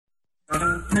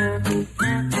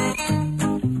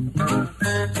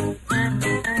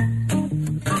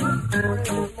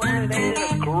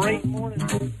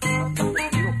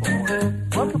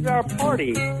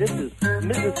Howdy, this is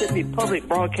Mississippi Public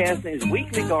Broadcasting's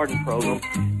weekly garden program.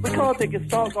 We call it the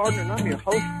Gestalt Gardener, and I'm your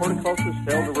host, horticulturist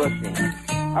Felder Rushing.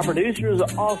 Our producer is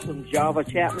awesome, Java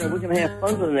Chapman, and we're going to have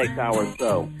fun for the next hour or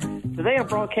so. Today I'm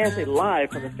broadcasting live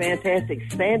from the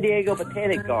fantastic San Diego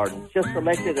Botanic Gardens, just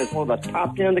selected as one of the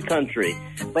top 10 in the country.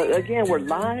 But again, we're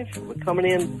live. We're coming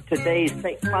in today's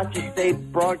St. Pontius Day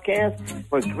broadcast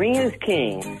where green is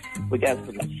king. We got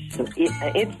some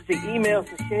interesting emails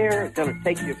to share. Going to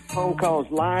take your phone calls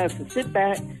live. So sit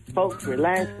back, folks,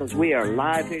 relax, because we are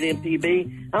live here at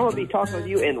MPB. I'm going to be talking with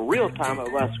you in real time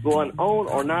about what's going on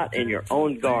or not in your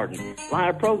own garden.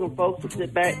 Live program, folks, so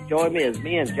sit back, join me as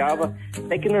me and Java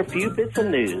taking a few bits of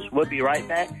news. We'll be right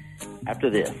back after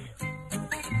this.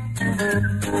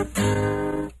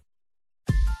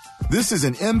 This is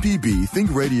an MPB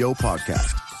Think Radio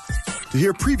podcast. To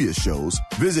hear previous shows,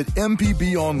 visit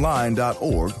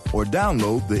mpbonline.org or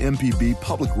download the MPB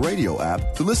Public Radio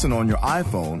app to listen on your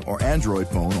iPhone or Android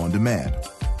phone on demand.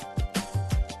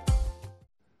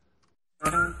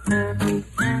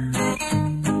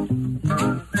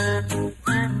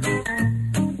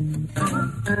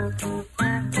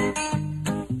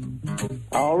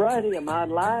 All righty, am I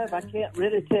live? I can't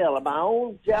really tell. Am I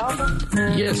on, Java?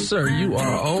 Yes, sir. You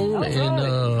are on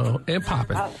and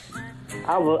popping.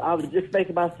 I was just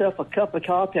making myself a cup of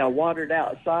coffee. I wandered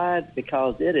outside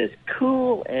because it is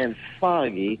cool and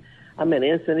foggy. I'm in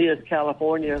Encinitas,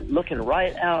 California, looking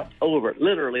right out over,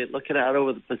 literally looking out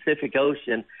over the Pacific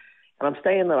Ocean. And I'm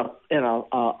staying in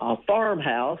a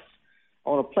farmhouse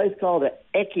on a place called the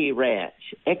Ecke Ranch.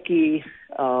 Ecke,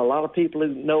 a lot of people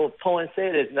who know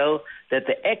poinsettias know that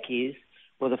the Eckes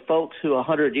were the folks who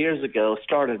 100 years ago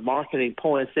started marketing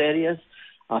poinsettias,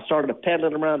 started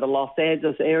peddling them around the Los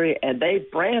Angeles area, and they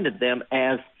branded them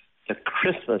as the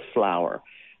Christmas flower.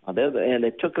 And they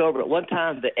took over. At one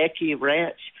time, the Ecke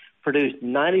Ranch produced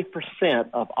 90%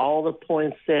 of all the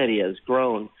poinsettias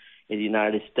grown in the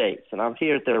United States. And I'm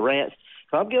here at their ranch.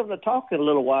 So I'm giving a talk in a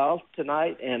little while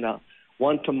tonight, and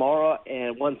one tomorrow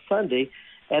and one Sunday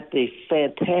at the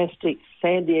fantastic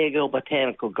San Diego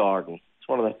Botanical Garden. It's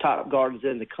one of the top gardens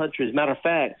in the country. As a matter of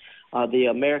fact, the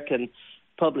American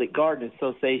Public Garden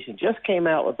Association just came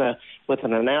out with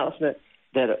an announcement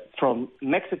that from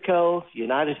Mexico,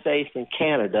 United States, and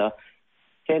Canada,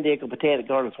 San Diego Botanic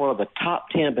Garden is one of the top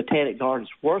 10 botanic gardens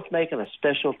worth making a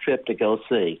special trip to go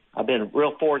see. I've been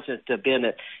real fortunate to have been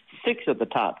at 6 of the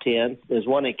top 10. There's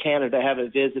one in Canada I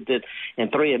haven't visited,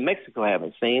 and 3 in Mexico I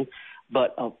haven't seen.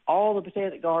 But of all the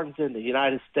botanic gardens in the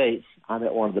United States, I'm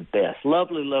at one of the best.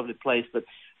 Lovely, lovely place. But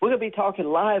we're going to be talking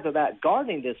live about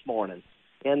gardening this morning.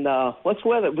 And what's the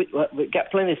weather? We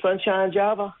got plenty of sunshine,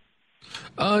 Java?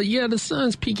 Yeah, the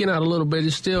sun's peeking out a little bit.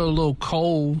 It's still a little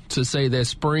cold to say that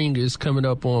spring is coming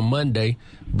up on Monday.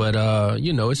 But,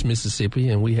 it's Mississippi,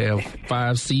 and we have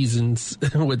 5 seasons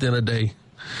within a day.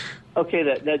 Okay,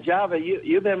 now Java,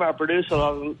 you've been my producer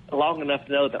long enough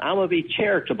to know that I'm going to be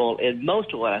charitable in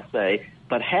most of what I say,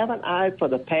 but haven't I, for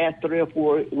the past 3 or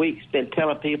 4 weeks, been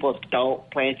telling people don't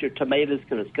plant your tomatoes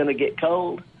because it's going to get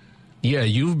cold? Yeah,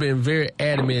 you've been very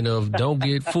adamant of don't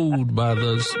get fooled by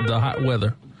the hot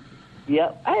weather.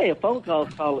 Yeah. Hey, a phone call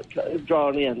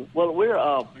drawn in. Well, we're,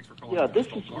 we got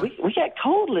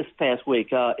cold this past week.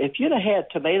 If you'd have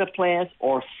had tomato plants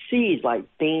or seeds like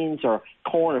beans or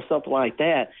corn or something like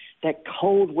that, that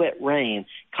cold, wet rain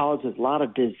causes a lot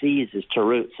of diseases to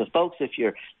root. So, folks, if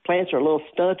your plants are a little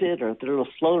stunted or if they're a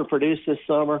little slow to produce this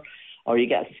summer or you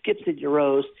got skips in your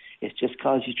rows, it's just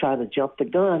because you're trying to jump the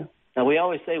gun. Now, we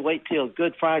always say wait till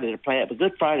Good Friday to plant, but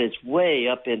Good Friday is way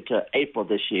up into April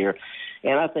this year,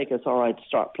 and I think it's all right to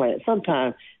start planting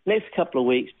sometime next couple of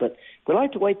weeks, but we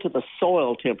like to wait till the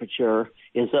soil temperature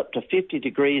is up to 50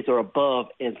 degrees or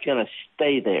above and it's going to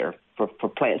stay there for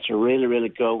plants to really, really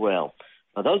grow well.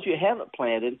 Now, those of you who haven't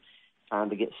planted, time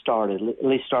to get started, at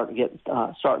least starting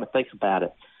to think about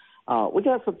it. We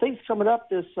got some things coming up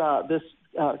this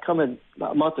coming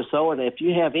month or so, and if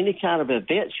you have any kind of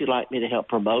events you'd like me to help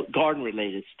promote,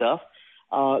 garden-related stuff,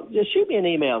 just shoot me an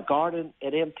email,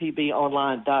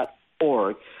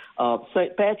 garden@mpbonline.org.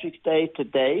 St. Patrick's Day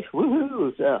today,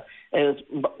 woohoo! And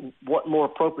what more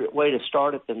appropriate way to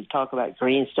start it than talk about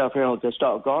green stuff here on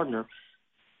Gestalt Gardener.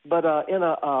 But in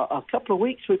a couple of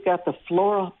weeks, we've got the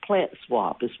Flora Plant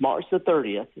Swap. It's March the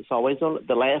 30th. It's always on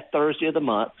the last Thursday of the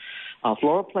month.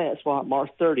 Flora Plant Swap,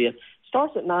 March 30th.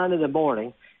 Starts at 9 in the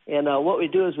morning, and what we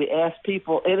do is we ask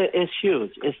people, and it's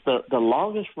huge. It's the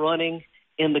longest running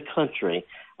in the country,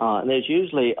 and there's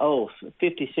usually,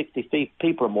 50, 60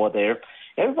 people or more there.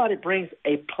 Everybody brings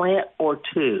a plant or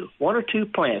two, 1 or 2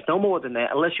 plants, no more than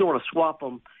that, unless you want to swap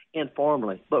them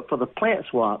informally. But for the plant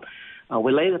swap,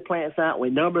 we lay the plants out, we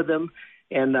number them,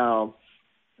 And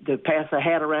to pass a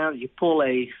hat around, you pull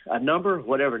a number,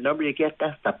 whatever number you get,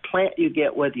 that's the plant you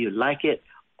get, whether you like it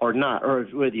or not, or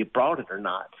whether you brought it or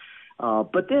not.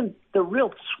 But then the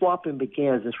real swapping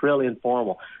begins. It's really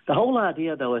informal. The whole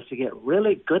idea, though, is to get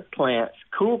really good plants,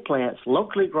 cool plants,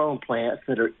 locally grown plants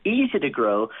that are easy to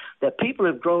grow, that people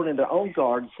have grown in their own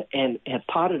gardens and have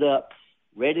potted up,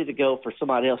 ready to go for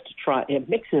somebody else to try. It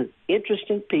mixes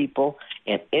interesting people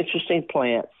and interesting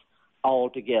plants all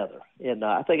together. And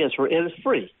I think it is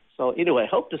free. So anyway,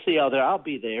 hope to see y'all there. I'll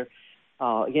be there.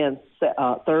 Again,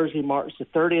 Thursday, March the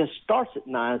 30th, starts at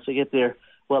 9, so get there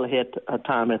well ahead of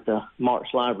time at the March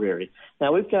Library.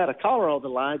 Now, we've got a caller on the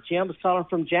line. Jim is calling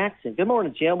from Jackson. Good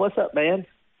morning, Jim. What's up, man?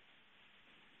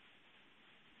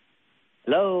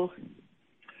 Hello?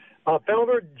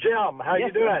 Felder, Jim, how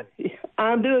you doing?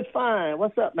 I'm doing fine.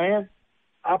 What's up, man?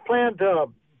 I plan to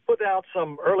put out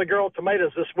some early girl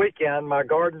tomatoes this weekend. My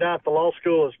garden down at the law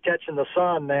school is catching the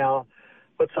sun now.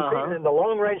 But in the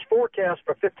long-range forecast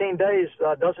for 15 days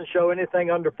doesn't show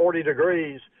anything under 40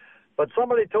 degrees. But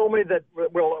somebody told me that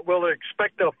we'll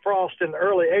expect a frost in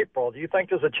early April. Do you think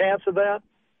there's a chance of that?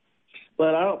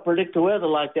 Well, I don't predict the weather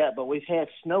like that, but we've had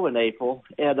snow in April.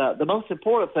 And the most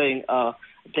important thing,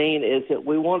 Dean, is that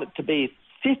we want it to be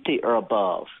 50 or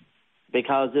above,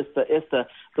 because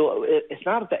it's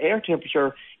not at the air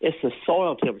temperature, it's the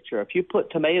soil temperature. If you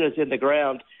put tomatoes in the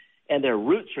ground and their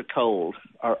roots are cold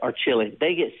or chilly,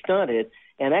 they get stunted,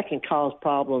 and that can cause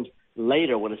problems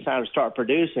later when it's time to start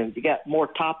producing. You got more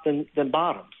top than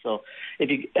bottom. So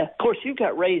of course you've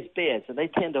got raised beds, and they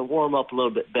tend to warm up a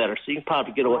little bit better, so you can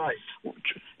probably get away. Right.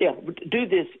 Yeah, do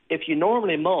this. If you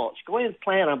normally mulch, go ahead and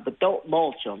plant them, but don't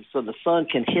mulch them so the sun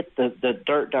can hit the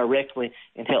dirt directly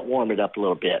and help warm it up a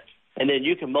little bit. And then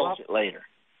you can mulch it later.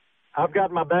 I've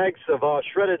got my bags of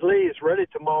shredded leaves ready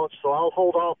to mulch, so I'll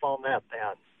hold off on that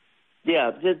then.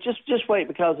 Yeah, just wait,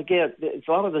 because, again, as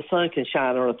long as the sun can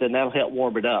shine on it, then that'll help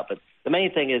warm it up. But the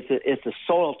main thing is it's the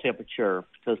soil temperature,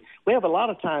 because we have a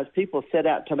lot of times people set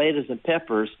out tomatoes and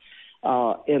peppers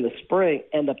in the spring,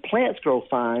 and the plants grow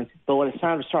fine, but when it's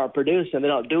time to start producing, they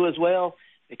don't do as well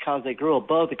because they grow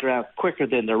above the ground quicker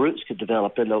than the roots could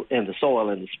develop in the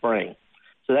soil in the spring.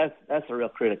 So that's a real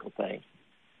critical thing.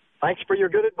 Thanks for your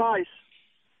good advice.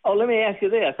 Oh, let me ask you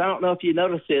this. I don't know if you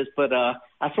noticed this, but I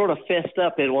sort of fessed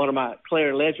up in one of my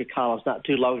Clarion Ledger columns not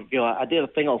too long ago. I did a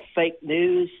thing on fake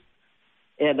news,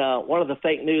 and one of the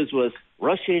fake news was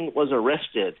Rushing was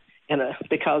arrested, and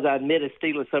because I admitted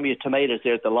stealing some of your tomatoes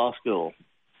there at the law school.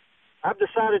 I've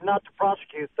decided not to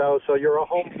prosecute, though, so you're a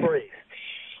home free.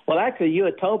 Well, actually, you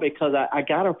had told me, because I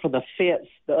got her from the fence,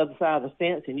 the other side of the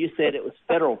fence, and you said it was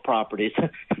federal properties.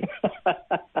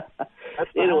 That's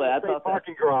the anyway, I thought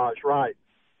parking garage, right.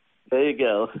 There you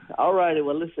go. All righty.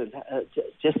 Well, listen,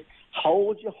 just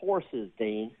hold your horses,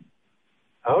 Dean.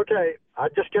 Okay. I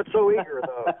just get so eager,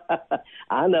 though.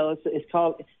 I know. It's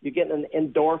called, you're getting an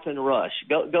endorphin rush.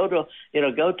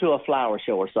 Go to a flower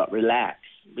show or something. Relax.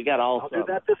 We got all. I'll do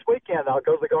that this weekend. I'll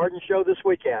go to the garden show this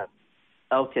weekend.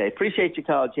 Okay. Appreciate your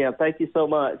call, Jim. Thank you so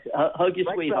much. Hug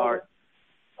your sweetheart.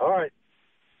 All right.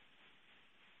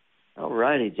 All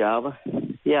righty, Java.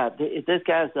 Yeah, this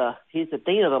guy's he's the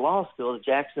dean of the law school at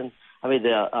the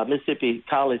Mississippi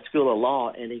College School of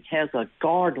Law, and he has a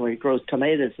garden where he grows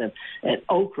tomatoes and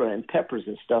okra and peppers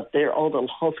and stuff there on the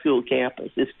law school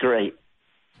campus. It's great.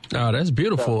 Oh, that's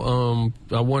beautiful.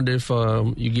 So, I wonder if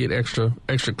you get extra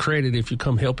credit if you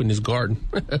come help in his garden.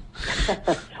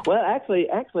 Well, actually,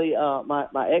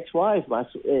 my ex-wife, my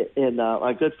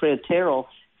good friend Terrell,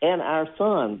 and our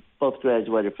son both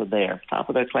graduated from there, top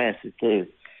of their classes too.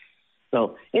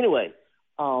 So anyway,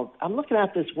 I'm looking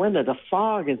out this window. The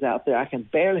fog is out there. I can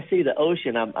barely see the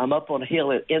ocean. I'm up on a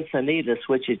hill at Encinitas,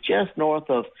 which is just north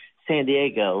of San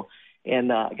Diego, and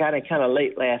got in kind of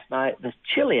late last night. It's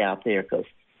chilly out there because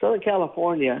Southern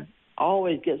California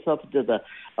always gets up into the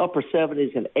upper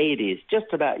 70s and 80s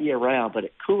just about year-round, but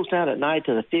it cools down at night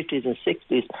to the 50s and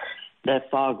 60s.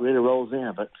 That fog really rolls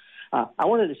in. But I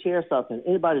wanted to share something.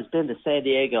 Anybody who's been to San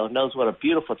Diego knows what a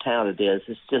beautiful town it is.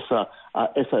 It's just a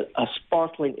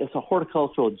sparkling, it's a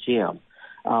horticultural gem.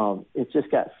 It's just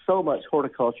got so much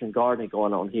horticulture and gardening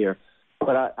going on here.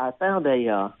 But I found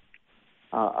a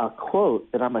quote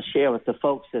that I'm going to share with the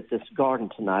folks at this garden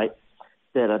tonight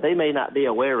that they may not be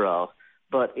aware of.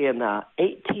 But in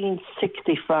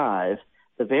 1865,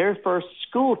 the very first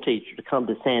school teacher to come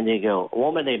to San Diego, a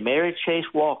woman named Mary Chase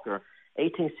Walker,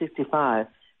 1865,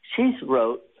 she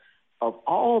wrote, "Of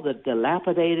all the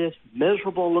dilapidated,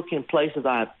 miserable-looking places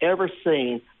I've ever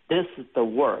seen, this is the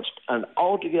worst, an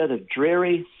altogether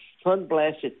dreary,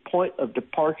 sun-blasted point of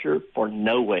departure for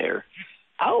nowhere."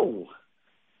 Oh!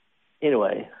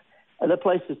 Anyway, The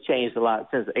place has changed a lot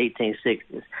since the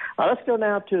 1860s. Let's go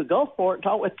now to Gulfport and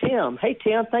talk with Tim. Hey,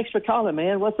 Tim, thanks for calling,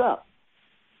 man. What's up?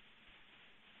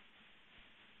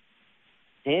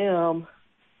 Tim.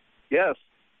 Yes.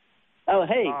 Oh,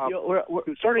 hey.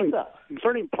 Concerning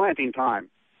planting time,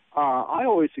 I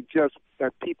always suggest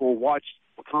that people watch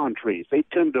pecan trees. They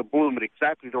tend to bloom at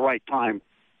exactly the right time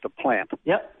to plant.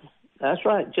 Yep, that's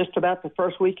right. Just about the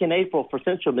first week in April for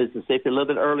central Mississippi, a little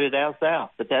bit earlier down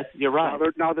south. But you're right.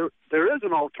 Now there is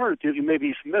an alternative you may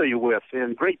be familiar with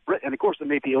in Great Britain, and of course it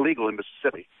may be illegal in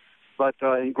Mississippi. But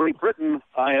in Great Britain,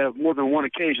 I have more than one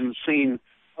occasion seen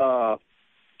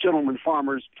gentlemen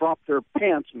farmers drop their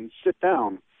pants and sit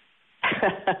down.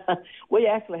 We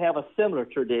actually have a similar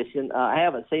tradition. I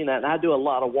haven't seen that, and I do a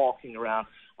lot of walking around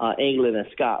England and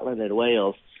Scotland and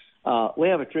Wales. We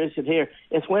have a tradition here.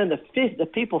 It's when the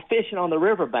people fishing on the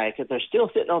riverbank, if they're still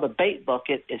sitting on the bait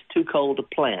bucket, it's too cold to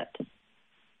plant.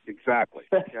 Exactly.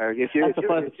 If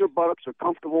your buttocks are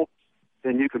comfortable,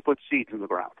 then you can put seeds in the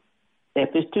ground.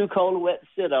 If it's too cold and wet to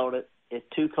sit on it, it's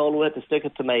too cold and wet to stick a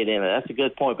tomato in it. That's a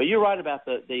good point. But you're right about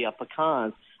the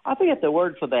pecans. I think it's the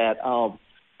word for that.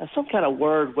 Some kind of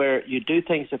word where you do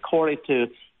things according to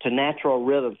natural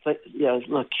rhythms,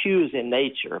 little cues in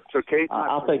nature.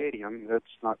 Circadian. That's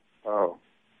not.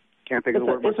 Can't think of the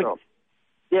word myself.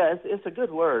 It's a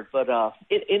good word. But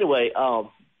anyway,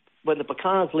 when the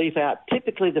pecans leaf out,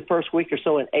 typically the first week or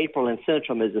so in April in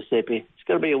central Mississippi. It's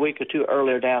going to be a week or two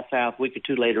earlier down south, a week or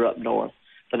two later up north.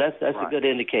 But that's right. A good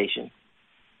indication.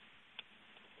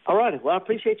 All righty. Well, I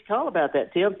appreciate your call about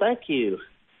that, Tim. Thank you.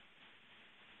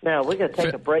 Now, we're going to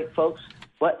take a break, folks.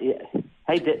 What? Yeah.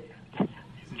 Hey,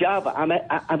 Java,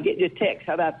 I'm getting your text.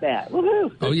 How about that?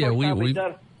 Woohoo! Oh, yeah,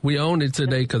 we own it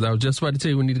today because I was just about to tell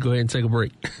you we need to go ahead and take a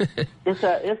break. This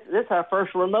our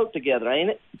first remote together, ain't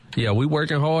it? Yeah, we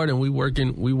working hard and we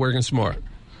working smart.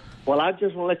 Well, I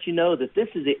just want to let you know that this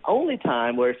is the only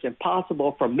time where it's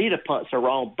impossible for me to punch the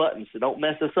wrong button, so don't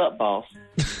mess us up, boss.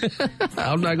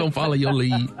 I'm not going to follow your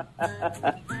lead.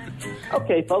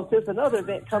 Okay, folks, there's another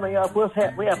event coming up. We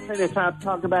have plenty of time to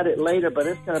talk about it later, but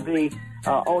it's going to be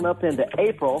on up into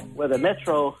April where the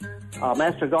Metro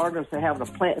Master Gardeners are having a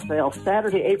plant sale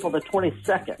Saturday, April the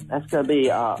 22nd. That's going to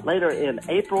be later in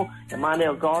April in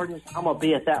Minell Gardens. I'm going to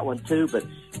be at that one, too, but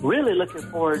really looking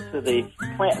forward to the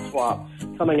plant swap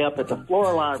coming up at the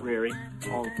Flora Library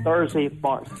on Thursday,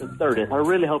 March the 30th. I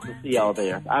really hope to see y'all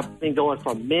there. I've been going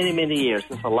for many, many years.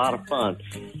 It's a lot of fun.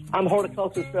 I'm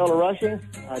horticulturist Fellow Rushing.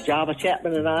 Java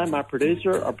Chapman and I, my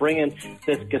producer, are bringing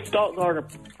this Gestalt Garden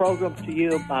program to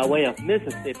you by way of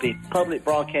Mississippi Public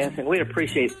Broadcasting. We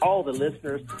appreciate all the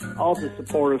listeners, all the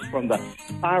supporters from the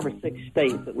 5 or 6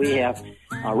 states that we have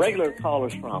regular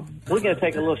callers from. We're going to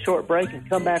take a little short break and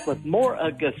come back with more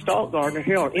of Gestalt Gardener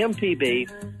here on MPB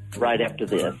right after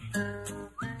this.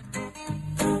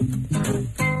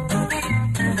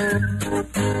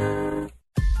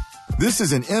 This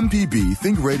is an MPB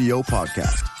Think Radio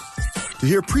podcast. To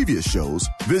hear previous shows,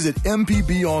 visit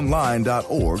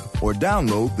mpbonline.org or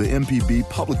download the MPB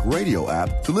Public Radio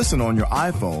app to listen on your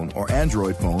iPhone or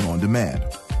Android phone on demand.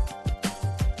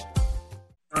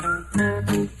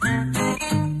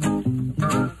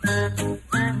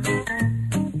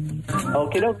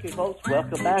 Okie dokie, folks.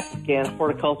 Welcome back again.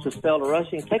 Horticulturist Fellow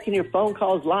Rushing, taking your phone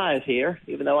calls live here,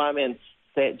 even though I'm in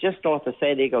just north of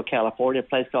San Diego, California, a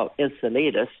place called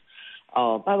Encinitas.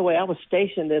 By the way, I was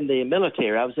stationed in the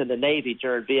military. I was in the Navy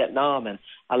during Vietnam, and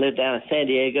I lived down in San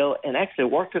Diego and actually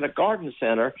worked in a garden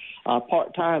center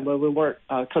part-time when we weren't,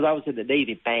 because I was in the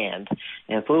Navy band.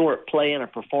 And if we weren't playing or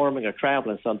performing or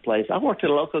traveling someplace, I worked at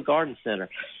a local garden center,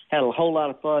 had a whole lot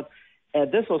of fun. And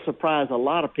this will surprise a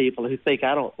lot of people who think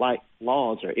I don't like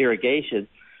lawns or irrigation.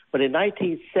 But in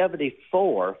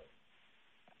 1974,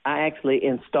 I actually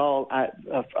installed, a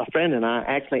friend and I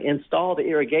actually installed the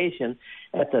irrigation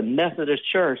at the Methodist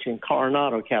Church in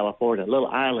Coronado, California, a little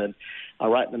island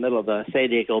right in the middle of the San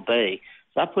Diego Bay.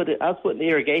 So I was putting the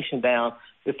irrigation down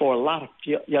before a lot of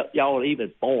y'all were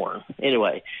even born.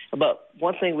 Anyway, but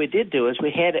one thing we did do is we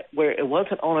had it where it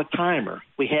wasn't on a timer.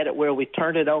 We had it where we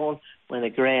turned it on when the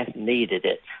grass needed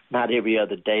it, not every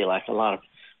other day like a lot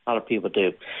of people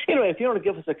do. Anyway, if you want to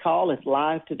give us a call, it's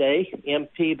live today.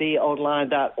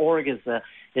 mpbonline.org is the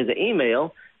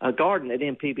email, garden at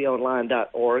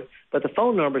mpbonline.org. But the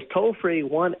phone number is toll-free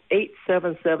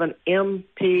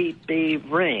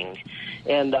 1-877-MPB-RING.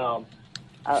 And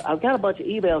I've got a bunch of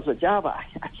emails with Java.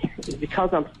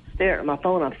 Because I'm staring at my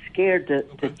phone, I'm scared to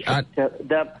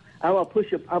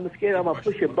I'm scared I'm gonna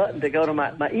push a button to go to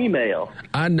my email.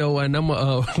 I know, and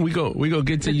we go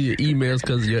get to your emails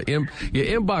because your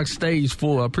inbox stays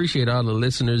full. I appreciate all the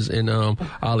listeners and all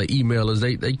the emailers.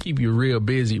 They keep you real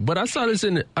busy. But I saw this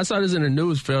in the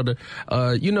news, Felder.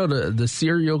 The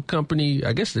cereal company.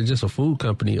 I guess they're just a food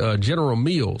company. General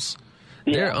Mills.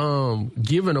 Yeah. They're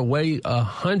giving away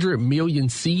 100 million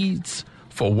seeds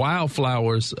for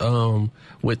wildflowers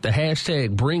with the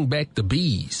hashtag Bring Back the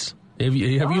Bees. Have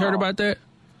you heard about that?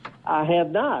 I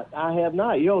have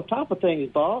not. You're on top of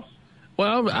things, boss.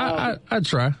 Well, I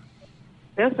try.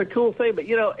 That's a cool thing, but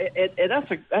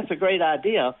that's a great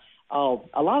idea.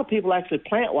 A lot of people actually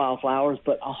plant wildflowers,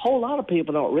 but a whole lot of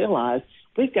people don't realize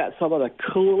we've got some of the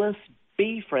coolest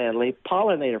bee-friendly,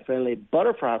 pollinator-friendly,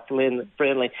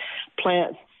 butterfly-friendly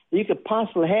plants you could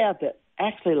possibly have that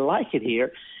actually like it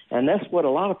here. And that's what a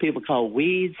lot of people call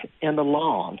weeds in the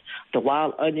lawn. The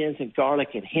wild onions and garlic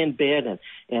and henbit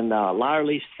and lyre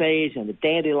leaf sage and the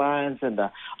dandelions and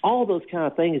all those kind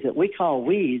of things that we call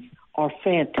weeds are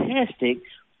fantastic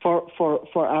for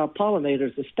our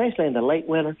pollinators, especially in the late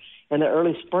winter and the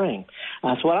early spring.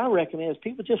 So what I recommend is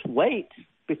people just wait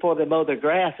before they mow their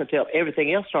grass until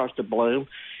everything else starts to bloom,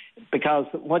 because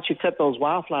once you cut those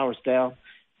wildflowers down,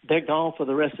 they're gone for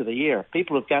the rest of the year.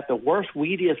 People have got the worst,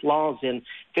 weediest lawns in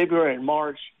February and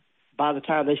March. By the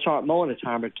time they start mowing a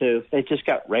time or two, they just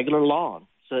got regular lawn.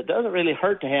 So it doesn't really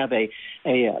hurt to have a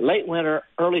late winter,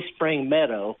 early spring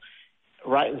meadow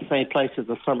right in the same place as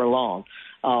the summer lawn.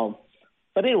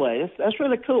 But anyway, that's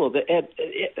really cool.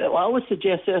 I would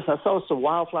suggest this. I saw some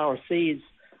wildflower seeds,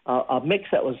 a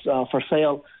mix that was for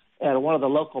sale at one of the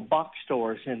local box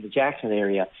stores in the Jackson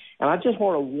area. And I just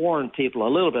want to warn people a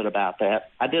little bit about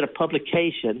that. I did a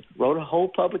publication, wrote a whole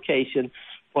publication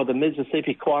for the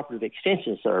Mississippi Cooperative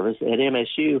Extension Service at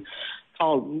MSU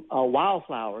called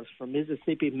Wildflowers for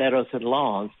Mississippi Meadows and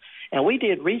Lawns. And we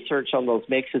did research on those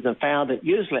mixes and found that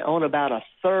usually only about a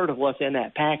third of what's in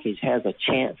that package has a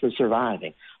chance of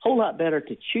surviving. A whole lot better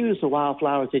to choose the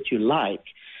wildflowers that you like,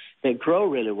 that grow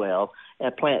really well,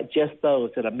 and plant just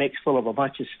those that are mixed full of a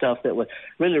bunch of stuff that would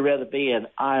really rather be in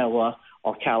Iowa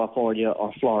or California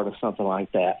or Florida, something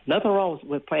like that. Nothing wrong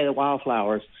with planting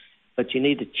wildflowers, but you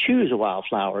need to choose the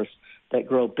wildflowers that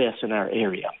grow best in our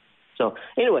area. So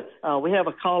anyway, we have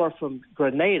a caller from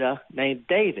Grenada named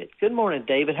David. Good morning,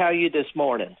 David. How are you this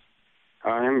morning?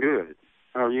 I am good.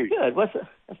 How are you? Good.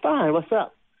 Fine. What's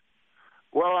up?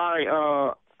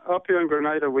 Well, up here in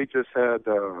Grenada, we just had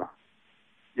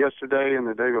yesterday and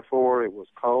the day before it was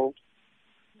cold.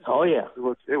 Oh yeah.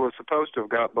 It was supposed to have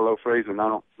got below freezing. I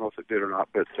don't know if it did or not.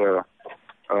 But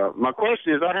my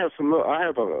question is, I have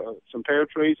some pear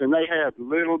trees, and they have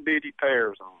little bitty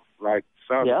pears on, like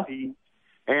Southern peas.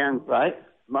 And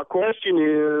my question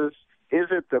is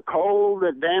it the cold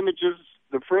that damages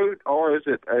the fruit, or is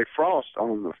it a frost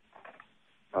on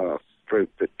the fruit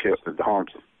that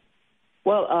harms them?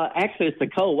 Well, actually, it's the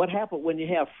cold. What happens when you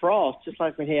have frost, just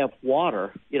like when you have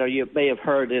water? You may have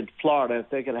heard in Florida, if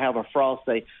they're going to have a frost,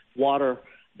 they water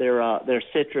their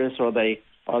citrus or their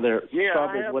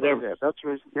strawberries, whatever. That. That's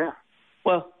reason. Yeah.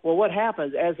 Well, what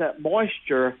happens as that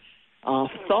moisture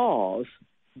thaws,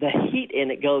 the heat in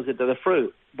it goes into the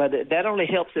fruit, but that only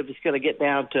helps if it's going to get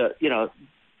down to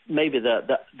maybe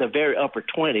the very upper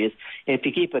 20s if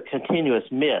you keep a continuous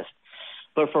mist.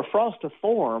 But for frost to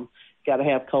form, got to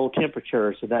have cold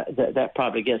temperatures, so that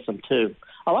probably gets them too.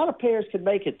 A lot of pears can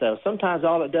make it though. Sometimes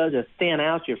all it does is thin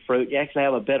out your fruit. You actually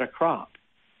have a better crop,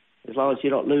 as long as you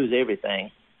don't lose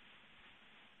everything.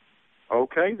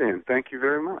 Okay, then. Thank you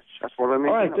very much. That's what I mean.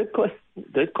 All right,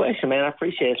 good question, man. I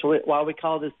appreciate it. So while we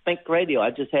call this Think Radio,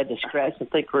 I just had to scratch and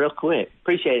think real quick.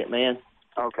 Appreciate it, man.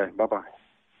 Okay, bye-bye.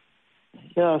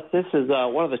 This is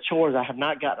one of the chores I have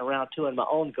not gotten around to in my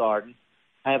own garden.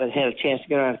 I haven't had a chance to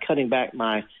get around cutting back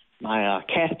my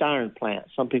cast iron plant.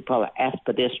 Some people call it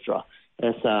aspidistra.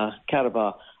 It's kind of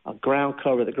a ground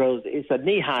cover that grows. It's a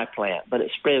knee-high plant, but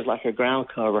it spreads like a ground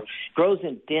cover. It grows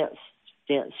in dense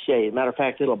shade. Matter of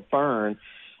fact, it'll burn,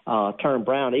 turn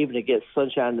brown, even if it gets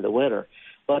sunshine in the winter.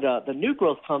 But the new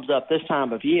growth comes up this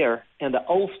time of year, and the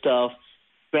old stuff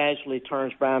gradually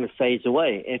turns brown and fades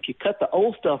away. And if you cut the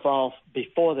old stuff off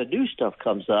before the new stuff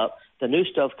comes up, the new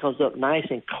stuff comes up nice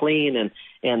and clean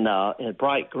and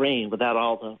bright green without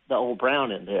all the old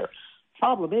brown in there.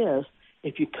 Problem is,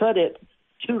 if you cut it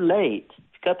too late, if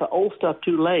you cut the old stuff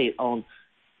too late on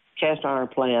cast iron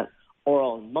plant or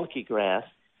on monkey grass,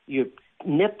 you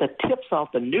nip the tips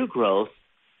off the new growth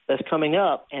that's coming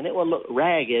up, and it will look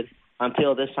ragged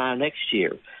until this time next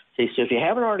year. See, so if you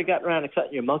haven't already gotten around to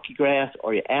cutting your monkey grass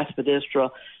or your aspidistra,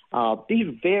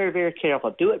 be very, very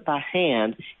careful. Do it by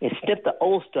hand and snip the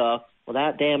old stuff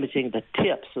without damaging the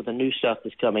tips of the new stuff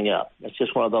that's coming up. It's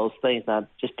just one of those things I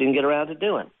just didn't get around to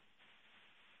doing.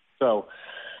 So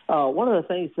one of the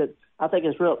things that I think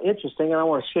is real interesting, and I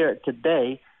want to share it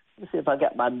today. Let's see if I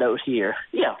got my note here.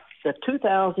 Yeah, the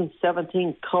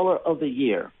 2017 color of the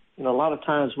year. You know, a lot of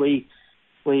times we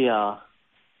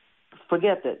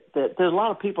forget that there's a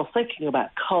lot of people thinking about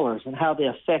colors and how they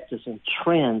affect us and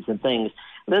trends and things.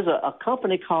 There's a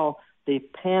company called the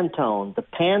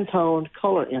Pantone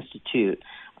Color Institute.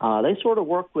 They sort of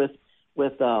work with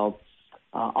all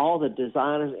the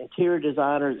designers, interior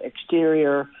designers,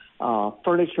 exterior,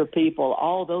 furniture people,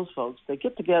 all those folks. They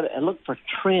get together and look for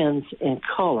trends in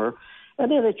color,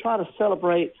 and then they try to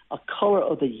celebrate a color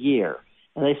of the year.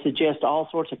 And they suggest all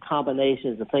sorts of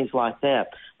combinations and things like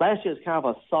that. Last year was kind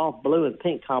of a soft blue and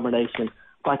pink combination,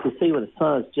 like you see when the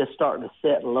sun's just starting to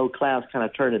set and low clouds kind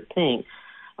of turn it pink.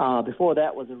 Before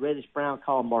that was a reddish-brown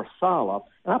called Marsala.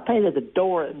 And I painted the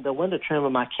door and the window trim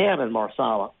of my cabin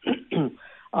Marsala.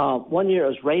 One year it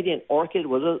was Radiant Orchid,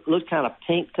 looked kind of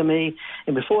pink to me.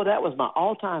 And before that was my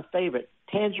all-time favorite,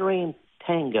 Tangerine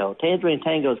Tango. Tangerine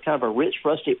Tango is kind of a rich,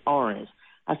 rusty orange.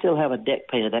 I still have a deck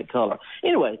paint of that color.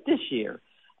 Anyway, this year,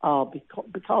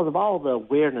 because of all the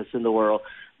weirdness in the world,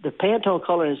 the Pantone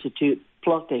Color Institute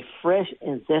plucked a fresh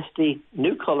and zesty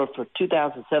new color for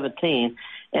 2017,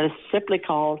 and it's simply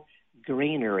called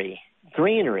Greenery.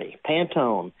 Greenery,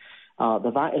 Pantone.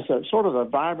 It's a sort of a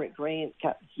vibrant green,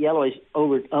 yellowish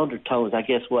undertones, I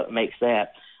guess, what makes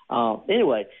that.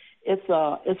 Anyway, it's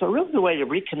a really good way to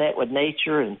reconnect with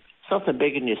nature and something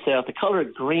bigger than yourself. The color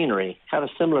Greenery, kind of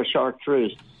similar to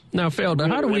chartreuse. Now, Felder,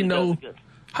 how do we know?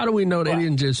 How do we know they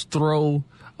didn't just throw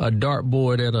a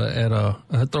dartboard at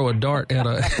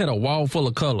a wall full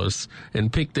of colors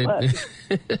and picked it?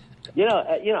 You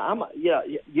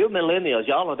millennials,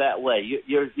 y'all are that way.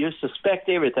 You suspect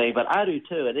everything, but I do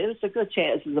too, and it's a good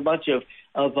chance. There's a bunch of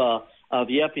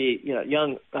yuppie,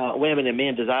 young women and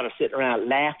men designers sitting around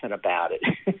laughing about it.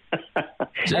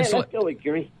 Let's go with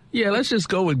green. Yeah, let's just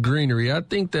go with Greenery. I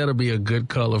think that'll be a good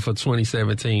color for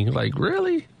 2017. Like,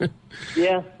 really?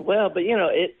 Yeah, well, but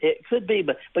it could be.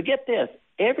 But get this.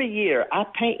 Every year I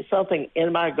paint something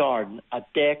in my garden, a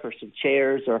deck or some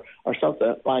chairs or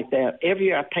something like that. Every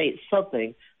year I paint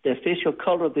something, the official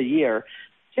color of the year,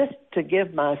 just to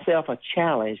give myself a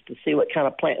challenge to see what kind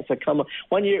of plants are coming.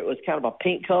 One year it was kind of a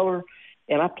pink color,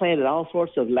 and I planted all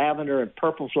sorts of lavender and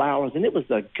purple flowers, and it was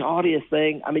the gaudiest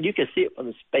thing. I mean, you could see it from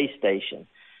the space station.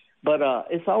 But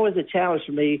it's always a challenge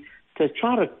for me to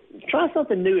try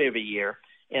something new every year.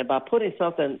 And by putting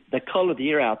the color of the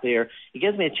year out there, it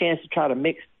gives me a chance to try to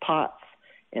mix pots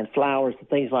and flowers and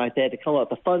things like that to come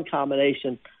up with a fun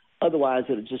combination. Otherwise,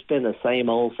 it would just been the same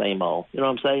old, same old. You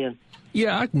know what I'm saying?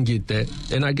 Yeah, I can get that.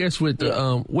 And I guess with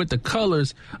the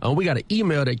colors, we got an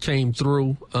email that came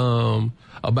through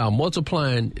about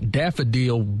multiplying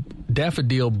daffodil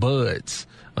buds.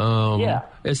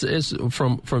 It's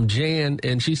from Jan,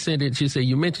 and she sent it. She said,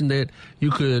 you mentioned that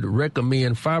you could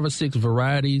recommend 5 or 6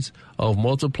 varieties of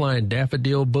multiplying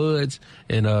daffodil buds,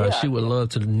 and she would love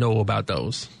to know about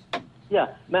those. Yeah,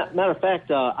 matter of fact,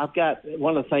 I've got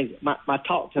one of the things, my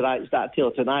talk tonight is not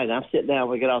till tonight, and I'm sitting down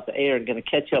when we get off the air and going to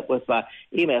catch up with my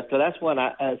emails, because that's when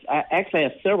I actually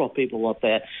have several people want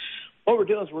that. What we're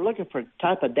doing is we're looking for a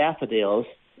type of daffodils,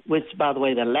 which, by the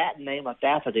way, the Latin name of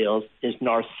daffodils is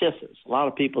narcissus. A lot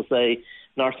of people say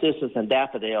narcissus and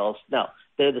daffodils. No,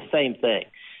 they're the same thing.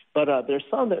 But there's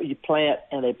some that you plant,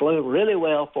 and they bloom really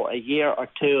well for a year or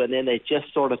two, and then they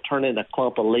just sort of turn into a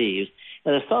clump of leaves.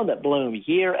 And there's some that bloom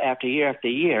year after year after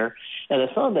year, and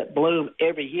there's some that bloom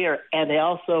every year, and they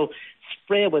also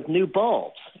spread with new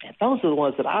bulbs. And those are the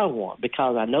ones that I want,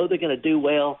 because I know they're going to do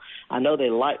well. I know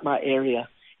they like my area,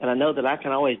 and I know that I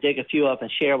can always dig a few up and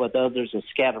share with others and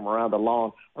scatter them around the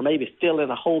lawn, or maybe fill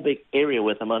in a whole big area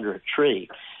with them under a tree.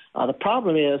 The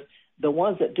problem is the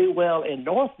ones that do well in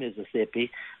North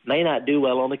Mississippi may not do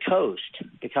well on the coast,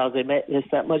 because it's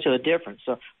that much of a difference.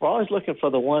 So we're always looking for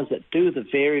the ones that do the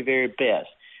very, very best.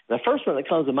 The first one that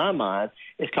comes to my mind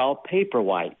is called paper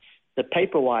whites. The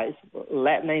paper whites,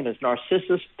 Latin name is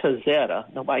Narcissus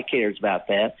pizzetta. Nobody cares about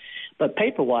that. But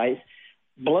paper whites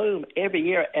bloom every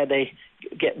year, and they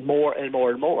get more and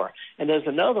more and more. And there's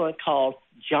another one called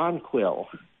jonquil.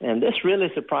 And this really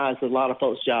surprised a lot of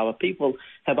folks, Java. People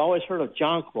have always heard of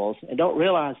jonquils and don't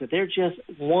realize that they're just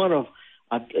one of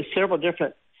several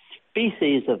different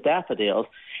species of daffodils.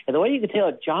 And the way you can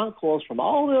tell jonquils from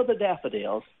all the other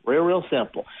daffodils, real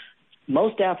simple.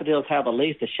 Most daffodils have a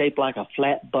leaf that's shaped like a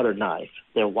flat butter knife.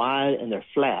 They're wide and they're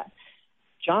flat.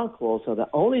 Jonquils are the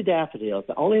only daffodils,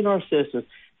 the only narcissus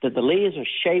that the leaves are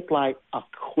shaped like a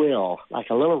quill, like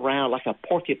a little round, like a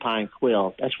porcupine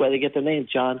quill. That's where they get the name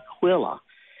Jonquilla.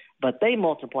 But they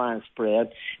multiply and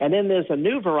spread. And then there's a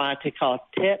new variety called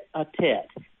Tete-a-Tete,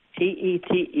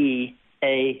 Teteatete.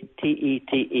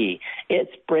 It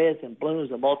spreads and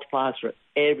blooms and multiplies for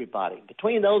everybody.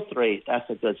 Between those three, that's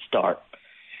a good start.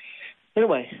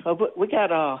 Anyway, we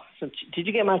got some. Did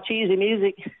you get my cheesy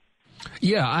music?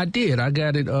 Yeah, I did. I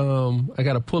got it. I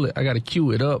got to pull it. I got to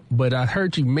cue it up. But I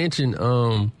heard you mention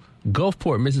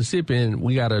Gulfport, Mississippi, and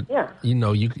we got to,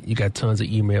 you got tons of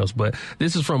emails. But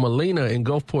this is from Alina in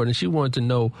Gulfport, and she wanted to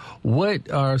know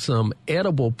what are some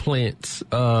edible plants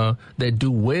that do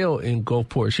well in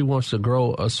Gulfport. She wants to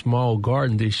grow a small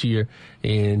garden this year,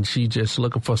 and she just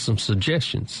looking for some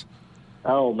suggestions.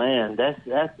 Oh man, there's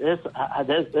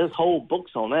whole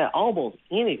books on that. Almost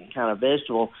any kind of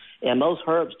vegetable and most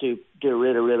herbs do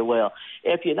really, really well.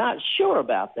 If you're not sure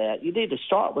about that, you need to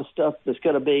start with stuff that's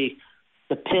going to be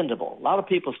dependable. A lot of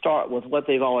people start with what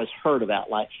they've always heard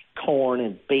about, like corn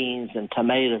and beans and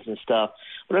tomatoes and stuff.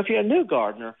 But if you're a new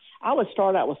gardener, I would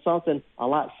start out with something a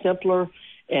lot simpler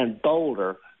and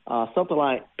bolder, something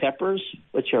like peppers,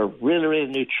 which are really, really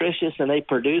nutritious and they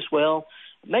produce well.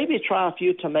 Maybe try a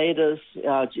few tomatoes,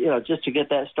 just to get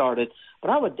that started.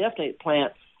 But I would definitely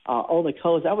plant on the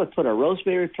coast. I would put a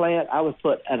rosemary plant. I would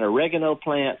put an oregano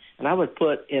plant. And I would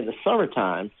put, in the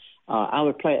summertime, I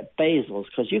would plant basils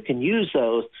because you can use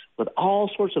those with all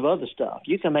sorts of other stuff.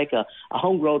 You can make a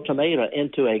homegrown tomato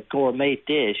into a gourmet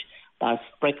dish by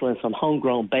sprinkling some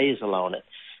homegrown basil on it.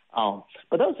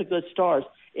 But those are good starts.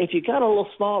 If you got a little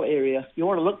small area, you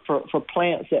want to look for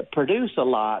plants that produce a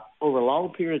lot over a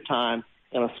long period of time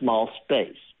in a small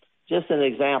space. Just an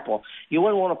example, you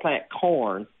wouldn't want to plant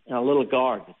corn in a little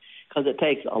garden because it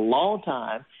takes a long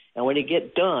time, and when you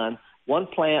get done, one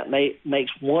plant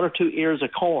makes 1 or 2 ears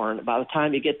of corn. By the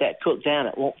time you get that cooked down,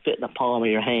 it won't fit in the palm of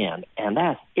your hand, and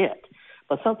that's it.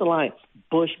 But something like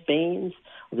bush beans,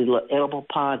 or these little edible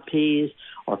pod peas,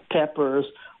 or peppers,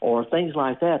 or things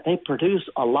like that, they produce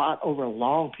a lot over a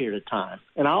long period of time.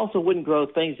 And I also wouldn't grow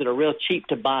things that are real cheap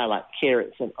to buy, like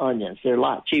carrots and onions. They're a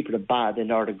lot cheaper to buy than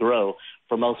they are to grow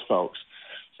for most folks.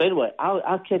 So anyway,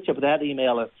 I'll catch up with that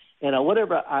email, and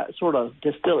whatever I sort of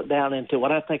distill it down into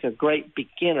what I think are great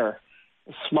beginner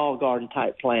small garden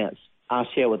type plants, I'll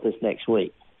share with us next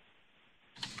week.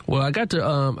 Well, I got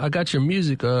your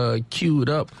music queued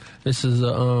up. This is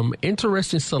an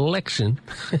interesting selection.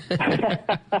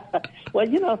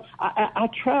 Well, I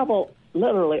travel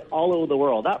literally all over the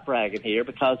world. Not bragging here,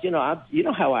 because you know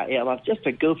how I am. I'm just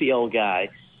a goofy old guy,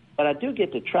 but I do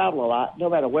get to travel a lot, no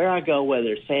matter where I go, whether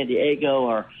it's San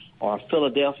Diego or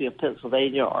Philadelphia,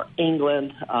 Pennsylvania, or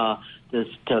England, to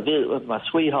visit with my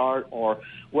sweetheart, or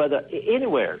whether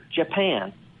anywhere,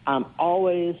 Japan. I'm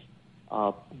always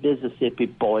Mississippi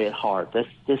boy at heart. This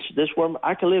where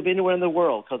I can live anywhere in the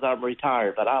world because I'm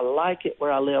retired, but I like it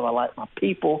where I live. I like my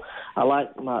people. I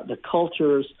like the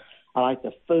cultures. I like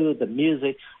the food, the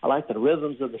music. I like the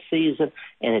rhythms of the season,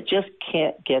 and it just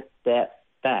can't get that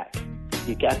back.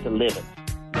 You got to live it.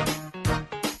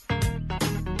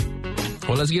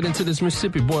 Well, let's get into this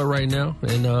Mississippi boy right now,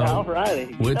 and all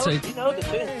righty. You know the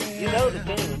tune. You know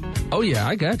the tune. Oh yeah,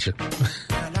 I got you.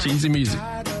 Cheesy music.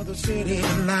 The city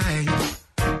life,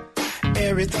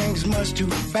 everything's much too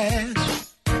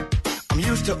fast. I'm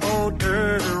used to old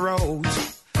dirt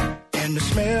roads and the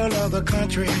smell of the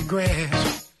country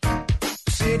grass.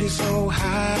 The city's so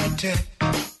high tech,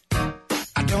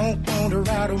 I don't want to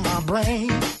rattle my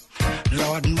brain.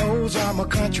 Lord knows I'm a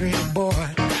country boy.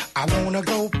 I want to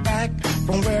go back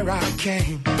from where I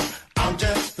came. I'm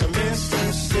just a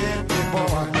Mississippi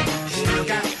boy. Still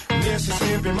got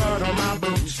Mississippi mud on my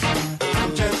boots.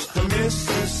 I'm just a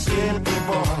Mississippi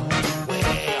boy. Well,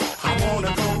 I want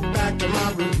to go back to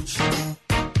my roots. I'm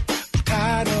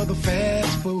tired of the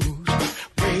fast food,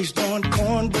 raised on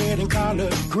cornbread and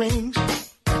collard greens,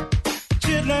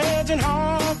 chitlins and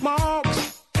hog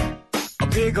mogs, a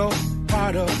big old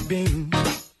pot of beans.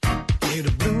 Play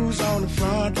the blues on the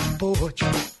front porch,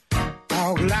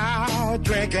 talk loud,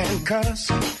 drink and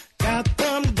cuss. Got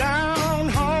them down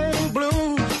home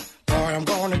blues. Boy, I'm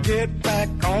gonna get back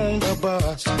on the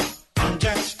bus. I'm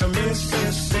just a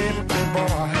Mississippi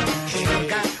boy. Still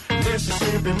got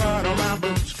Mississippi mud on my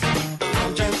boots.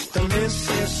 I'm just a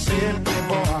Mississippi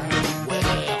boy. Well,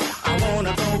 I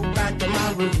wanna go back to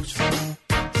my roots.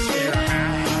 Said a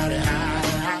howdy, howdy,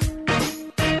 howdy.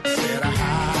 Said a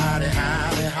howdy,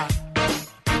 howdy, howdy.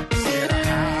 Said a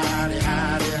howdy,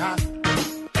 howdy, howdy.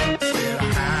 Said a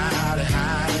howdy,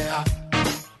 howdy, howdy.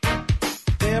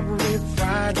 Every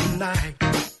Friday night,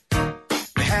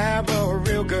 we have a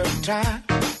real good time.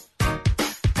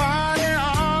 Party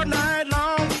on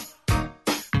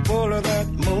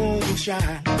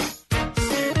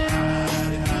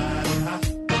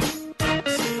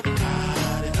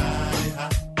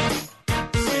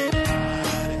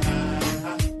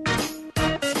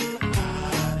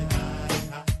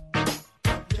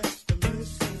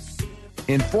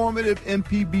Informative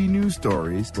MPB news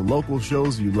stories, the local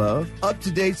shows you love,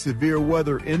 up-to-date severe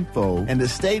weather info, and a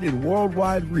state and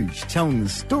worldwide reach telling the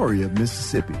story of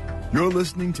Mississippi. You're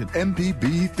listening to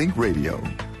MPB Think Radio.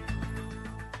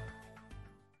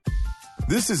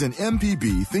 This is an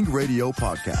MPB Think Radio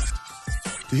podcast.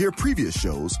 To hear previous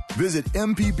shows, visit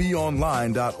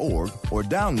mpbonline.org or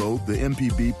download the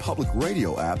MPB Public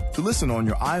Radio app to listen on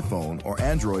your iPhone or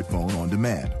Android phone on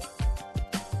demand.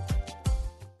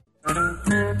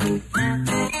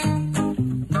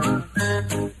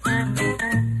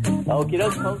 Okie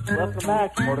doke, folks. Welcome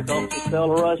back. Horticulture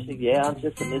Stella Rushing. Yeah, I'm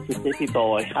just a Mississippi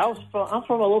boy. I'm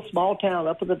from a little small town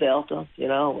up in the Delta. You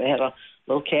know, we had a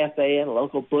little cafe and a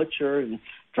local butcher and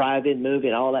drive-in movie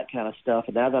and all that kind of stuff.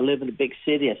 And now that I live in a big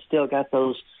city, I still got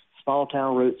those small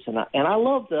town roots. And I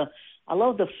love the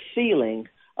feeling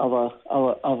of a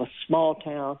small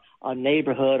town, a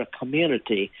neighborhood, a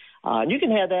community. And you can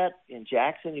have that in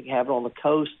Jackson. You can have it on the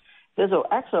coast. There's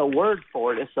actually a word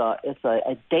for it. It's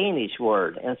a Danish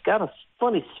word, and it's got a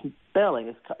funny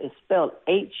spelling. It's spelled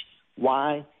Hygge.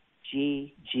 Hygge.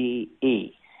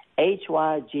 It's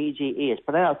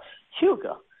pronounced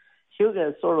hygge. Hygge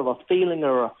is sort of a feeling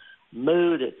or a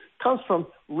mood. It comes from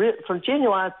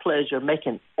genuine pleasure,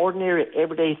 making ordinary,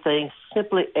 everyday things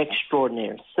simply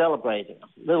extraordinary, celebrating them.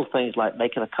 Little things like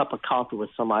making a cup of coffee with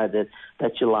somebody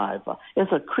that you like.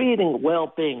 It's a creating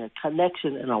well-being, a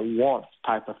connection, and a warmth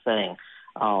type of thing,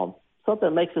 something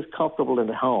that makes us comfortable in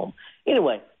the home.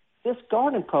 Anyway, this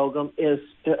gardening program is,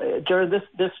 during this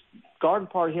garden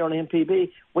party here on MPB,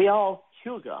 we all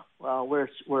hygge. We're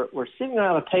sitting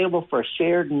around a table for a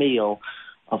shared meal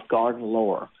of garden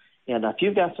lore. And if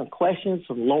you've got some questions,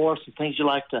 some lore, some things you'd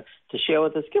like to share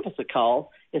with us, give us a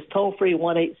call. It's toll-free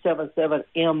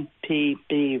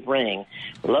 1-877-MPB-RING.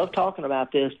 We love talking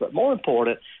about this, but more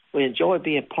important, we enjoy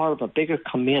being part of a bigger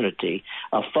community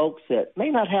of folks that may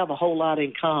not have a whole lot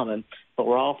in common, but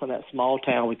we're all from that small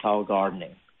town we call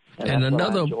gardening. And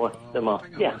another, well,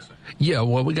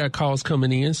 we got calls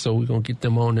coming in, so we're going to get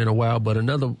them on in a while. But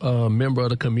another member of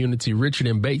the community, Richard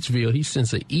in Batesville, he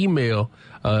sends an email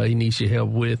he needs your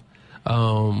help with.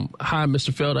 Hi,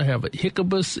 Mr. Felder, I have a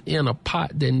hiccumbus in a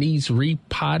pot that needs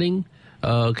repotting.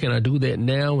 Can I do that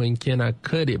now, and can I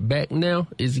cut it back now?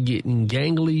 It's getting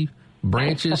gangly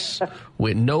branches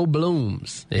with no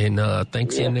blooms. And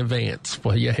thanks in advance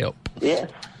for your help. Yes,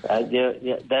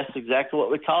 that's exactly what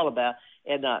we call about.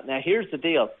 And now here's the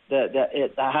deal: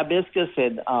 the hibiscus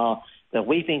and the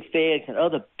weeping figs and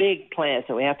other big plants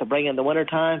that we have to bring in the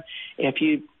wintertime, if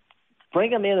you bring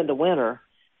them in the winter,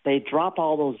 they drop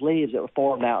all those leaves that were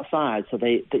formed outside. So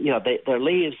their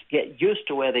leaves get used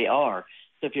to where they are.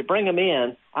 So if you bring them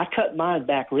in, I cut mine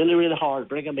back really, really hard,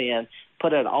 bring them in,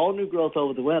 put in all new growth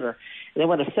over the winter. And then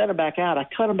when I set them back out, I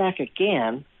cut them back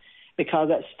again, because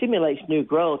that stimulates new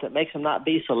growth. It makes them not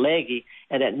be so leggy,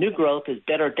 and that new growth is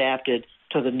better adapted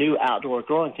to the new outdoor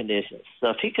growing conditions. So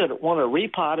if you could want to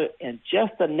repot it in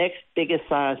just the next biggest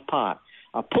size pot,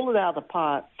 I'll pull it out of the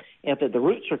pot, and if the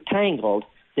roots are tangled,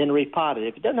 then repot it.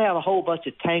 If it doesn't have a whole bunch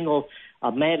of tangled,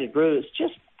 matted roots,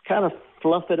 just kind of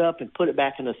fluff it up and put it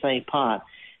back in the same pot.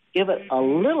 Give it a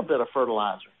little bit of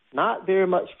fertilizer, not very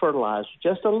much fertilizer,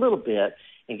 just a little bit,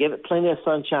 and give it plenty of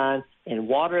sunshine and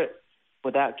water it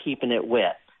without keeping it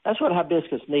wet. That's what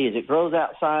hibiscus needs. It grows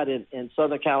outside in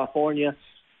Southern California,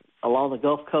 along the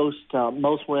Gulf Coast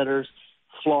most winters,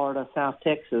 Florida, South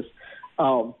Texas.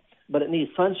 But it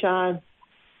needs sunshine,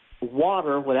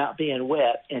 water without being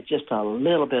wet, and just a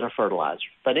little bit of fertilizer.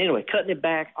 But anyway, cutting it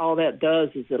back, all that does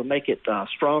is it'll make it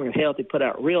strong and healthy, put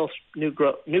out real new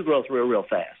growth real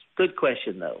fast. Good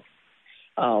question, though.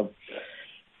 Let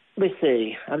me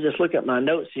see. I'm just looking at my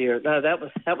notes here. No, that was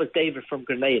David from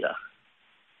Grenada,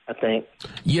 I think.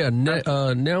 Yeah,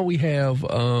 now we have,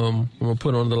 I'm going to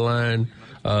put on the line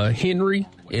Henry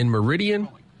in Meridian,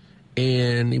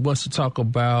 and he wants to talk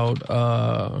about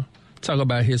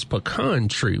his pecan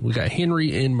tree. We got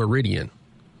Henry in Meridian.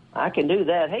 I can do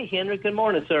that. Hey, Henry, good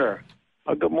morning, sir.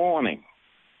 Good morning.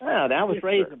 I was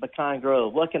raised in Pecan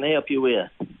Grove. What can I help you with?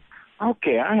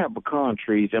 Okay, I have pecan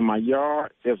trees in my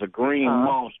yard. There's a green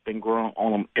moss been growing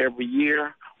on them every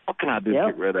year. What can I do to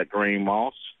get rid of that green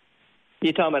moss?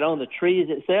 You talking about on the trees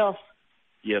itself?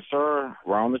 Yes, sir.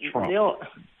 Around the trunk.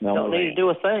 Don't need to do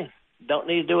a thing. Don't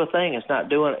need to do a thing. It's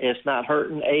not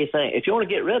hurting anything. If you want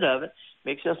to get rid of it,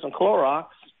 mix up some Clorox,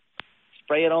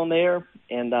 spray it on there,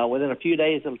 and within a few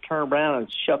days it'll turn brown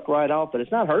and shuck right off. But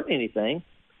it's not hurting anything.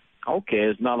 Okay,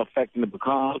 it's not affecting the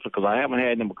pecans, because I haven't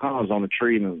had any pecans on the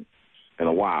tree in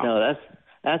a while. No,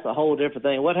 that's a whole different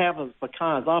thing. What happens with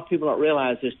pecans, a lot of people don't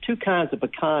realize there's two kinds of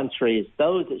pecan trees.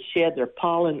 Those that shed their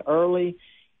pollen early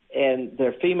and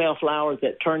their female flowers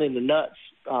that turn into nuts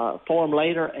form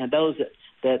later, and those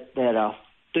that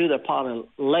do their pollen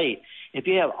late. If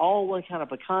you have all one kind of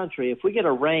pecan tree, if we get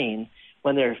a rain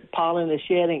when their pollen is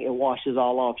shedding, it washes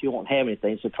all off. You won't have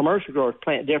anything. So commercial growers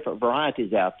plant different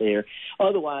varieties out there.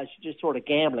 Otherwise, you're just sort of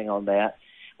gambling on that.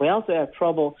 We also have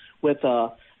trouble with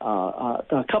a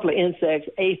couple of insects,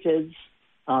 aphids,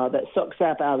 that suck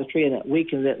sap out of the tree and that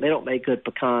weakens it. They don't make good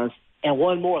pecans. And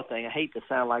one more thing, I hate to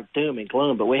sound like doom and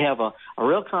gloom, but we have a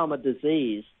real common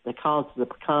disease that causes the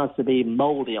pecans to be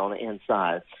moldy on the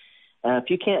inside.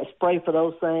 If you can't spray for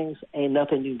those things, ain't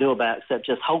nothing you can do about it except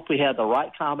just hope we have the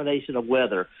right combination of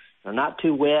weather. They're not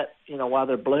too wet, while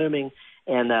they're blooming,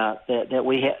 and that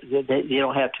you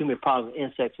don't have too many problems with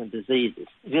insects and diseases.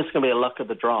 It's just going to be a luck of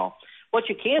the draw. What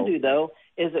you can do, though,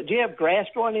 is do you have grass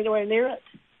growing anywhere near it?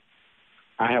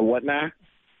 I have what now?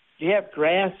 Do you have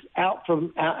grass out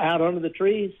under the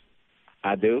trees?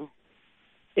 I do.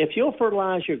 If you'll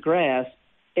fertilize your grass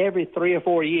every 3 or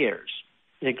 4 years,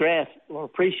 the grass will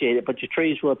appreciate it, but your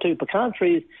trees will too. Pecan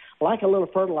trees like a little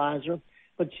fertilizer,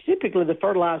 but typically the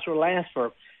fertilizer will last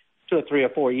for 2 or 3 or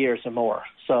 4 years or more.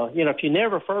 So, if you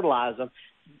never fertilize them,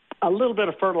 a little bit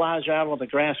of fertilizer out on the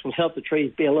grass will help the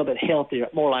trees be a little bit healthier,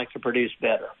 more likely to produce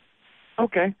better.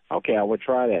 Okay, I will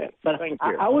try that. But thank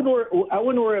you. I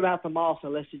wouldn't worry about the moss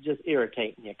unless it's just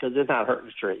irritating you, because it's not hurting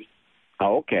the tree.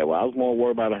 Oh, okay. Well, I was more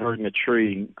worried about hurting the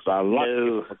tree because I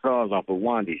lucked the pecans off of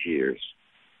one of these years.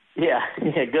 Yeah.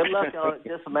 Good luck on it.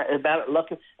 Just about it. Luck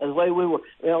the way we were.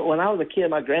 When I was a kid,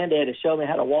 my granddaddy showed me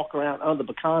how to walk around under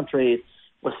the pecan trees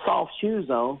with soft shoes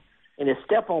on, and you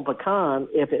step on pecan.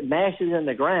 If it mashes in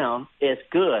the ground, it's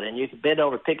good, and you can bend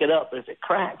over, pick it up. If it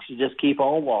cracks, you just keep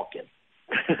on walking.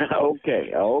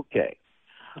 Okay.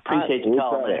 Appreciate you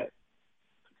calling that.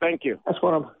 Thank you.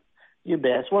 You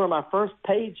bet. It's one of my first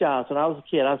paid jobs when I was a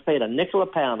kid. I was paid $0.05 a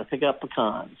pound to pick up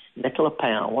pecans. $0.05 a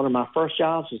pound. One of my first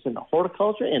jobs was in the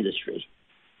horticulture industry.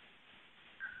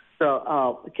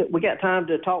 So we got time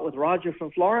to talk with Roger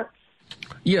from Florence?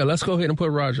 Yeah, let's go ahead and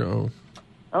put Roger on.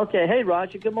 Okay. Hey,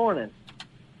 Roger, good morning.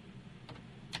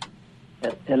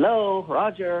 Hello,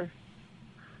 Roger.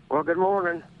 Well, good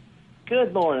morning.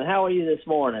 Good morning. How are you this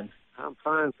morning? I'm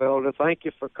fine, Felder. Thank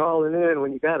you for calling in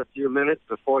when you got a few minutes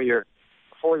before your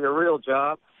real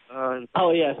job.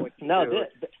 Oh, yes. This is my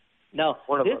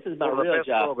real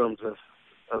job. Programs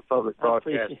of public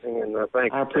broadcasting, and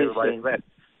thank you to everybody for that.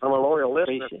 I'm a loyal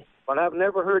listener, but I've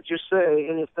never heard you say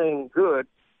anything good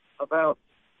about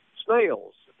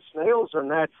snails. Snails are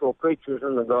natural creatures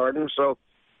in the garden, so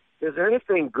is there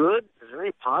anything good? Is there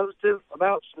any positive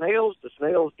about snails? Do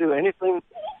snails do anything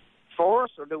for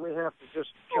us, or do we have to just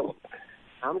kill them?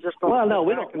 I'm just going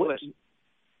we don't.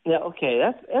 Yeah, okay,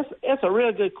 that's a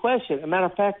real good question. As a matter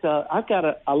of fact, I've got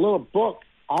a little book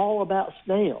all about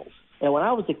snails. And when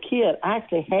I was a kid, I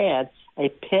actually had a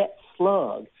pet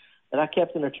slug that I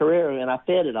kept in a terrarium, and I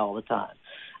fed it all the time.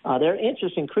 They're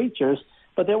interesting creatures,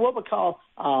 but they're what we call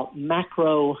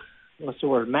macro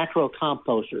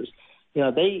composters.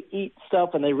 They eat stuff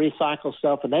and they recycle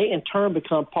stuff, and they in turn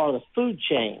become part of the food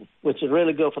chain, which is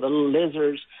really good for the little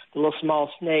lizards, the little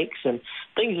small snakes, and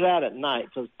things are out at night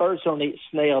because birds don't eat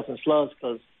snails and slugs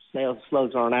because snails and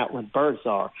slugs aren't out when birds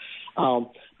are.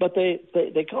 But they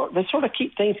sort of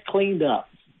keep things cleaned up.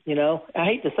 I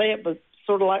hate to say it, but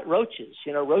sort of like roaches.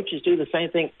 Roaches do the same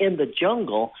thing in the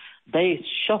jungle. They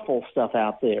shuffle stuff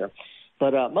out there.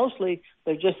 But mostly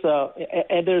they're just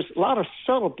and there's a lot of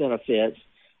subtle benefits.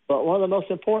 But one of the most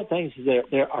important things is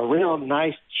they're a real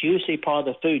nice, juicy part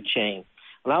of the food chain.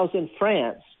 When I was in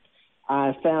France,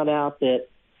 I found out that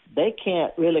they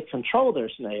can't really control their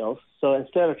snails. So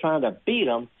instead of trying to beat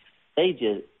them, they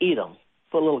just eat them.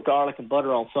 Put a little garlic and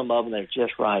butter on some of them, they're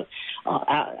just right.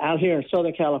 Out here in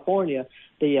Southern California,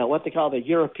 what they call the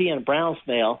European brown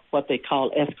snail, what they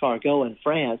call escargot in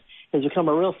France, has become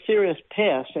a real serious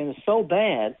pest, and it's so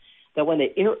bad that when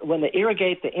they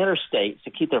irrigate the interstates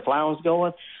to keep their flowers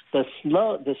going, the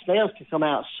snails can come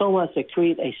out so much they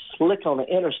create a slick on the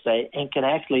interstate and can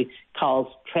actually cause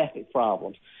traffic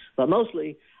problems. But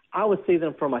mostly, I would see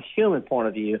them from a human point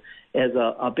of view as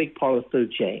a big part of the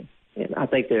food chain, and I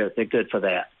think they're good for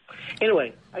that.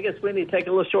 Anyway, I guess we need to take a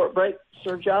little short break,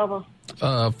 Sir Java.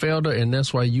 Felder, and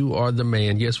that's why you are the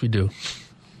man. Yes, we do.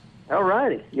 All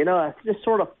righty. I just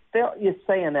sort of felt you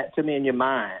saying that to me in your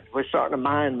mind. We're starting a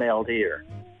mind meld here.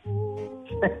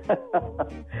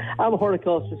 I'm a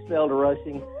horticulturist, Felder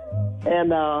Rushing,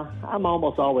 and I'm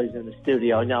almost always in the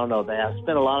studio. Y'all know that. I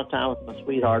spend a lot of time with my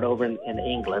sweetheart over in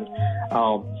England.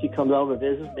 She comes over and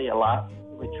visits me a lot.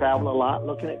 We travel a lot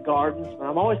looking at gardens. And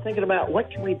I'm always thinking about what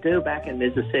can we do back in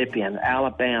Mississippi and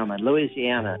Alabama and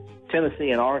Louisiana, Tennessee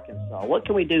and Arkansas. What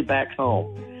can we do back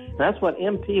home? And that's what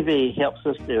MPB helps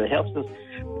us do. It helps us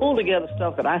pull together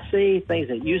stuff that I see, things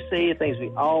that you see, things we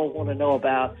all want to know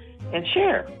about, and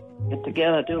share. Get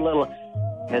together, do a little,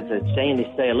 as the Chinese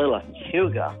say, a little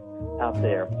yoga out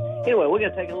there. Anyway, we're going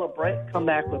to take a little break, come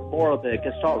back with more of the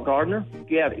Gestalt Gardener.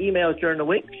 If you have emails during the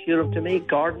week, shoot them to me,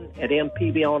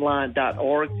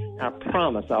 garden@mpbonline.org. I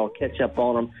promise I'll catch up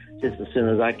on them just as soon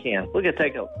as I can. We're going to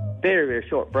take a very, very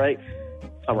short break.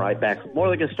 I'm right back with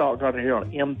more of the Gestalt Gardener here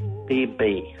on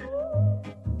MPB.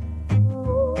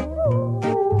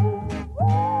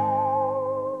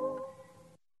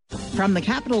 From the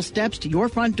Capitol steps to your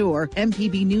front door,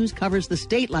 MPB News covers the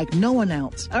state like no one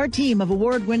else. Our team of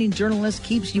award-winning journalists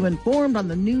keeps you informed on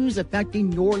the news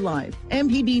affecting your life.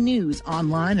 MPB News,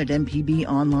 online at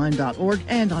mpbonline.org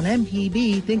and on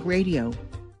MPB Think Radio.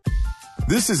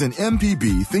 This is an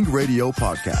MPB Think Radio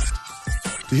podcast.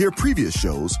 To hear previous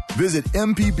shows, visit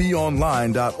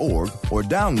mpbonline.org or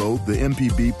download the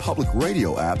MPB Public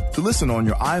Radio app to listen on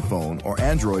your iPhone or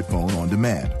Android phone on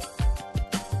demand.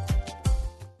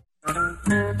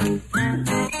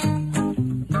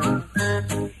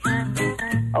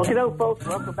 Okay, folks,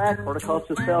 welcome back.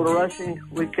 Horticulture Seller Rushing.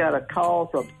 We've got a call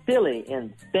from Billy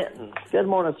in Benton. Good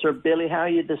morning, Sir Billy. How are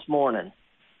you this morning?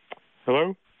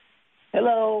 Hello?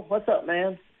 Hello. What's up,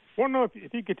 man? I want to know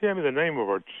if you could tell me the name of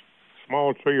a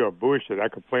small tree or bush that I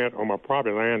could plant on my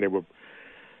property land that would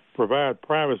provide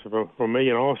privacy for me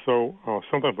and also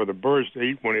something for the birds to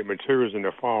eat when it matures in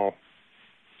the fall.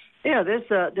 Yeah,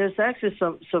 there's actually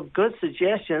some good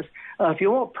suggestions. If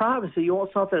you want privacy, you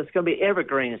want something that's going to be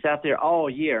evergreen. It's out there all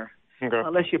year. Okay.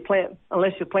 Unless you plant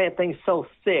things so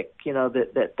thick,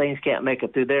 that things can't make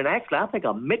it through there. And actually, I think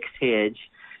a mixed hedge,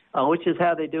 which is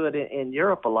how they do it in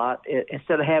Europe a lot,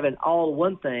 instead of having all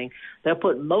one thing, they'll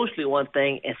put mostly one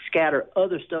thing and scatter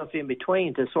other stuff in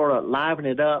between to sort of liven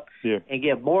it up and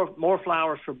give more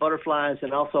flowers for butterflies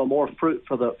and also more fruit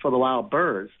for the wild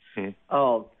birds.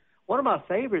 Mm-hmm. One of my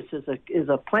favorites is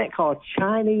a plant called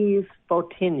Chinese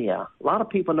Photinia. A lot of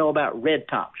people know about red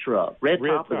top shrub. Red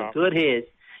top is a good hedge.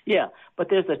 Yeah, but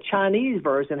there's a Chinese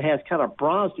version that has kind of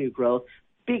bronze new growth,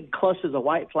 big clusters of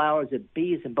white flowers that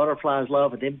bees and butterflies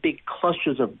love, and then big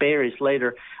clusters of berries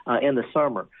later in the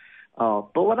summer.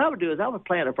 But what I would do is I would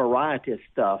plant a variety of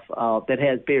stuff that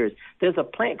has berries. There's a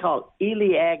plant called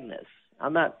Elaeagnus. I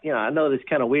know there's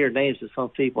kind of weird names to some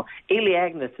people.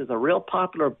 Elaeagnus is a real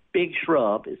popular big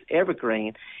shrub. It's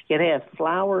evergreen. It has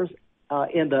flowers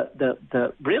in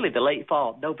the really the late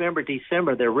fall, November,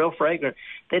 December. They're real fragrant.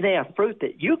 Then they have fruit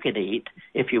that you can eat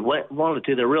if you wanted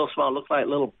to. They're real small, look like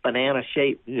little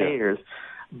banana-shaped pears.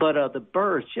 But the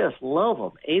birds just love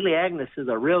them. Elaeagnus is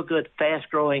a real good,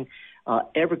 fast-growing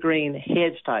evergreen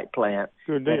hedge-type plant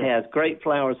that has great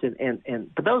flowers.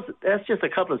 But that's just a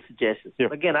couple of suggestions. Yeah.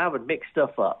 Again, I would mix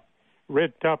stuff up.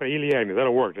 Red top and Elaeagnus,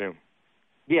 that'll work then.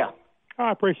 Yeah.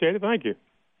 I appreciate it. Thank you.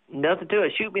 Nothing to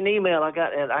it. Shoot me an email. I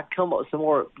come up with some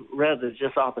more rather than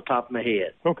just off the top of my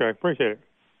head. Okay, appreciate it.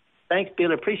 Thanks,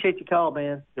 Billy. Appreciate your call,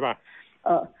 man. Goodbye.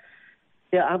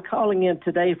 I'm calling in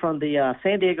today from the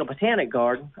San Diego Botanic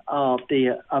Garden.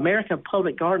 The American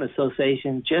Public Garden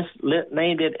Association just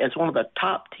named it as one of the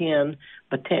top 10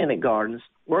 botanic gardens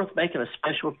worth making a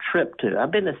special trip to.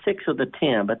 I've been to 6 of the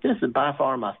 10, but this is by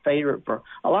far my favorite for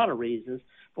a lot of reasons.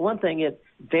 For one thing, it's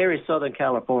very Southern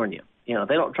California. They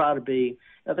don't try to be.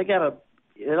 They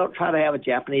don't try to have a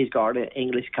Japanese garden,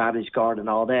 English cottage garden, and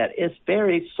all that. It's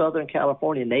very Southern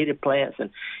California native plants and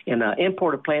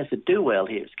imported plants that do well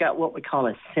here. It's got what we call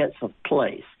a sense of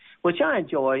place, which I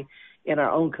enjoy in our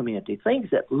own community.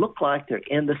 Things that look like they're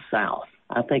in the South.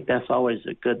 I think that's always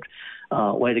a good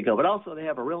way to go. But also they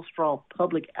have a real strong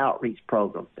public outreach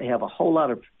program. They have a whole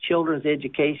lot of children's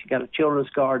education, got a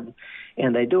children's garden,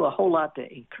 and they do a whole lot to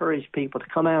encourage people to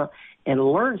come out and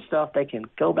learn stuff they can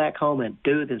go back home and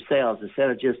do themselves instead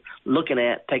of just looking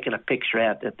at, taking a picture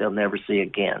at that they'll never see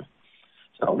again.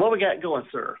 So what we got going,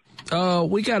 sir?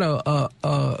 We got a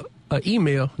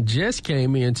email just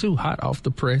came in too, hot off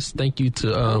the press. Thank you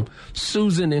to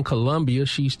Susan in Columbia.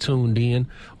 She's tuned in,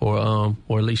 or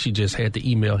at least she just had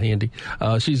the email handy.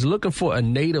 She's looking for a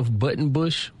native button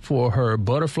bush for her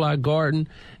butterfly garden,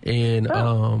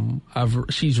 and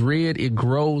she's read it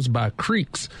grows by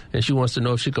creeks, and she wants to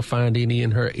know if she could find any in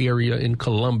her area in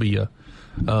Columbia.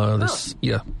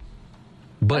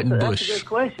 Button bush. That's a good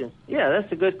question. Yeah,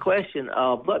 that's a good question.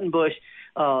 Button bush.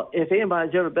 If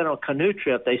anybody's ever been on a canoe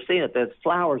trip, they've seen it. The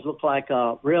flowers look like they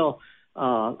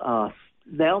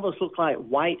almost look like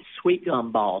white sweet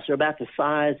gum balls. They're about the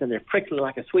size, and they're prickly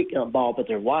like a sweet gum ball, but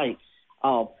they're white.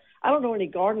 I don't know any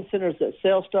garden centers that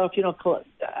sell stuff. You know,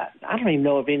 I don't even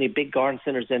know of any big garden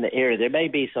centers in the area. There may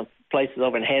be some places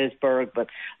over in Hattiesburg, but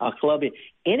Columbia,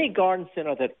 any garden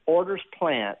center that orders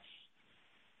plants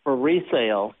for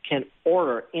resale can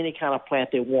order any kind of plant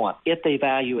they want if they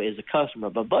value it as a customer.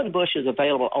 But Button Bush is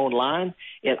available online.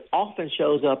 It often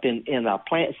shows up in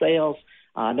plant sales.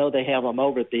 I know they have them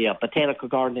over at the Botanical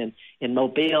Garden in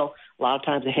Mobile. A lot of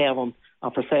times they have them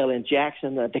for sale in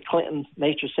Jackson, the Clinton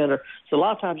Nature Center. So a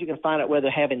lot of times you can find out where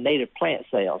they're having native plant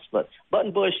sales. But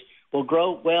Button Bush will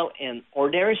grow well in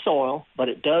ordinary soil, but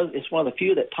it's one of the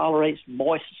few that tolerates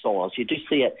moist soils. You do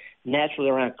see it naturally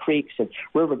around creeks and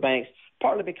riverbanks,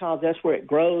 partly because that's where it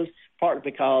grows,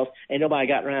 partly because ain't nobody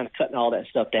gotten around to cutting all that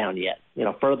stuff down yet. You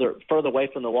know, further away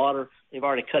from the water, they've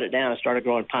already cut it down and started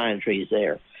growing pine trees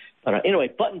there. But anyway,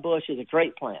 Button Bush is a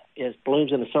great plant. It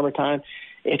blooms in the summertime.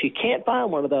 If you can't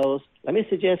find one of those, let me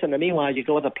suggest in the meanwhile you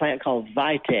go with a plant called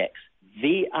Vitex,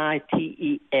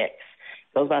 Vitex.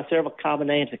 Goes by several common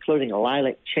names, including a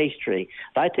lilac chase tree.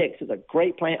 Vitex is a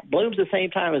great plant. Blooms the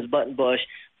same time as Button Bush.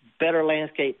 Better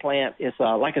landscape plant. It's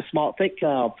like a small, thick,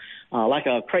 like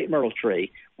a crepe myrtle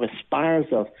tree with spires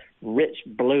of rich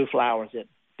blue flowers that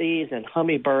bees and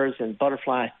hummingbirds and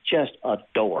butterflies just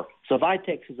adore. So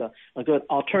Vitex is a good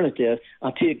alternative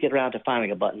until you get around to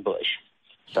finding a Button Bush.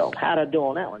 So how'd I do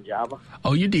on that one, Java?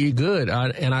 Oh, you did good.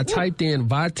 I typed in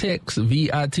Vitex,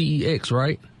 Vitex,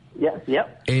 right? Yeah,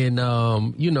 yep. And,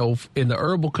 you know, in the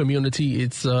herbal community,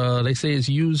 it's they say it's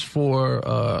used for,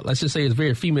 let's just say it's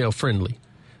very female-friendly,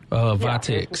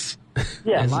 Vitex.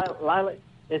 Yeah, lilac.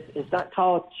 It's not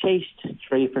called chaste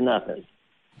tree for nothing.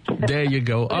 There you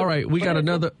go. All right, we got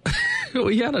another.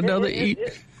 We got another.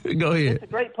 Go ahead. It's a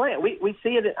great plant. We see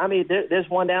it. I mean, there's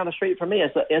one down the street from me.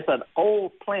 It's an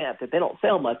old plant that they don't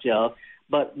sell much of,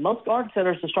 but most garden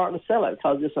centers are starting to sell it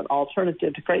because it's an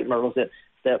alternative to crepe myrtles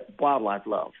that wildlife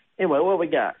love. Anyway, what we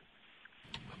got?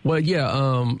 Well, yeah.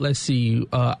 Let's see.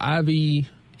 Ivy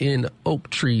in oak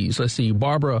trees. Let's see.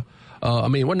 Barbara.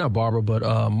 Not Barbara,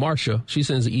 but Marcia. She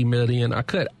sends an email in. I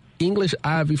cut English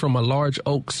ivy from my large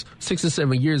oaks 6 or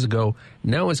 7 years ago.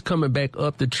 Now it's coming back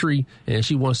up the tree, and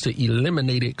she wants to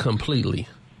eliminate it completely.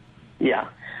 Yeah.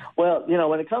 Well, you know,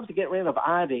 when it comes to getting rid of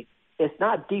ivy, it's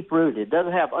not deep-rooted. It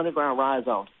doesn't have underground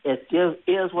rhizomes. It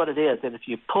is what it is. And if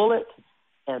you pull it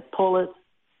and pull it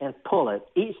and pull it,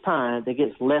 each time it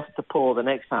gets less to pull the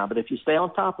next time. But if you stay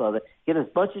on top of it, get as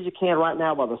much as you can right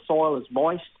now while the soil is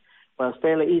moist, while it's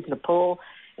fairly easy to pull.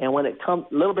 And when it a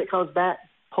little bit comes back,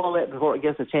 pull it before it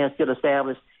gets a chance to get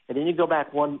established, and then you go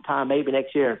back one time, maybe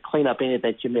next year, and clean up any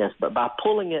that you missed. But by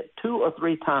pulling it 2 or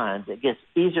 3 times, it gets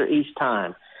easier each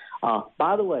time.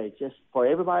 By the way, just for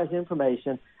everybody's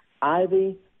information,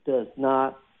 ivy does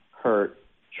not hurt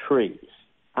trees.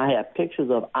 I have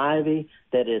pictures of ivy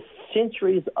that is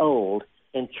centuries old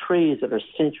and trees that are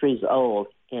centuries old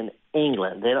in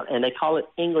England. And they call it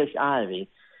English ivy.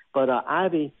 But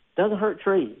ivy doesn't hurt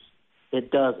trees.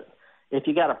 It doesn't. If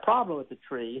you got a problem with the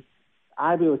tree,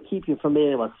 ivy will keep you from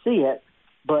being able to see it,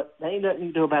 but there ain't nothing you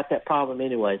can do about that problem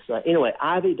anyway. So anyway,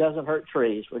 ivy doesn't hurt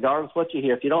trees, regardless of what you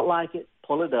hear. If you don't like it,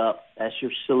 pull it up. That's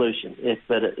your solution.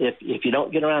 If you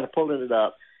don't get around to pulling it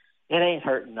up, it ain't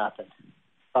hurting nothing.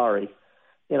 Sorry.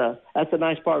 You know, that's the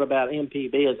nice part about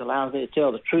MPB is it allows me to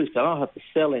tell the truth. I don't have to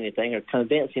sell anything or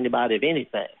convince anybody of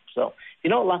anything. So if you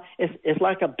don't like it's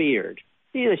like a beard.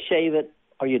 You either shave it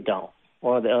or you don't,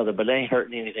 or the other, but it ain't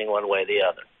hurting anything one way or the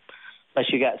other,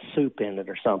 unless you got soup in it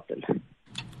or something.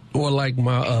 Or like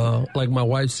my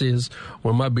wife says,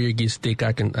 when my beard gets thick,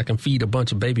 I can feed a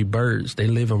bunch of baby birds. They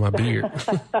live in my beard.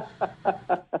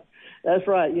 That's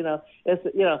right. You know,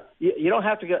 you don't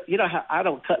have to go. You know, I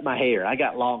don't cut my hair. I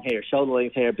got long hair, shoulder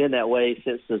length hair. Been that way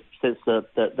since the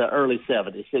early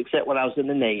 70s, except when I was in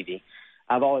the Navy.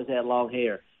 I've always had long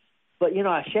hair. But, you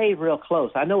know, I shave real close.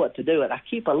 I know what to do. And I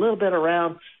keep a little bit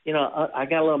around, you know, I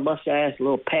got a little mustache, a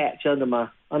little patch under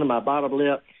my bottom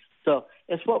lip. So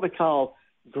it's what we call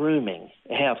grooming.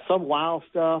 They have some wild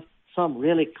stuff, some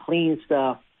really clean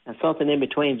stuff, and something in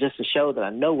between just to show that I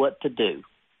know what to do.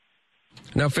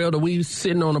 Now, Felder, we're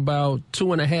sitting on about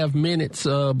 2.5 minutes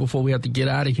before we have to get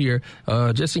out of here.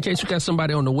 Just in case you got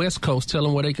somebody on the West Coast, tell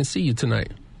them where they can see you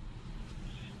tonight.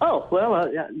 Oh, well,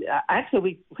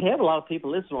 actually, we have a lot of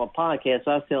people listening on podcasts.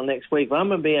 I'll tell next week. But I'm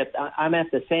going to be I'm at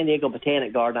the San Diego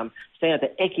Botanic Garden. I'm staying at the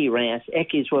Ecke Ranch.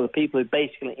 Ecke's were the people who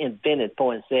basically invented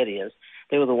poinsettias.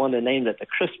 They were the one that named it the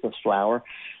Christmas flower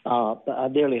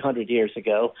nearly 100 years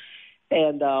ago.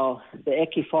 And the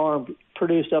Ecke farm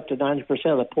produced up to 90%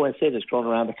 of the poinsettias grown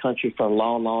around the country for a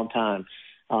long, long time.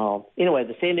 Anyway,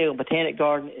 the San Diego Botanic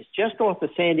Garden is just north of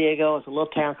San Diego. It's a little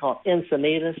town called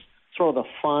Encinitas. sort of the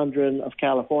Fondren of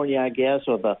California, I guess,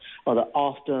 or the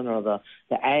Austin or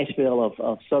the Asheville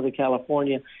of Southern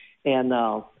California. And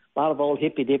a lot of old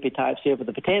hippy-dippy types here. But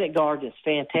the Botanic Garden is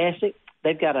fantastic.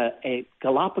 They've got a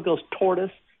Galapagos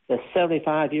tortoise that's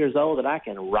 75 years old that I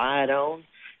can ride on.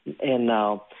 And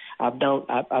I've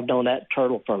known that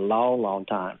turtle for a long, long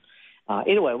time.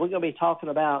 Anyway, we're going to be talking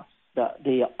about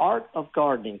the art of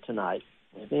gardening tonight.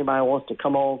 If anybody wants to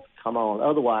come on, come on.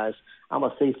 Otherwise, I'm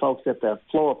going to see folks at the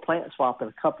Floral Plant Swap in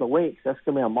a couple of weeks. That's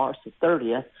going to be on March the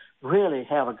 30th. Really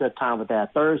have a good time with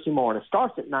that Thursday morning. It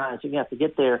starts at 9, so you have to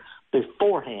get there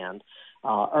beforehand,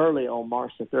 early on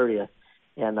March the 30th,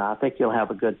 and I think you'll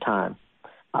have a good time.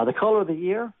 The color of the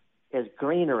year is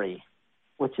greenery,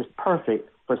 which is perfect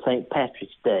for St.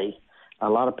 Patrick's Day. A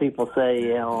lot of people say,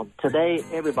 today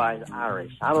everybody's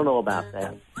Irish. I don't know about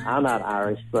that. I'm not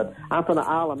Irish, but I'm from the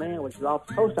Isle of Man, which is off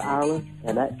the coast of Ireland,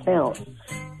 and that counts.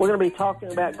 We're going to be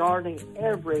talking about gardening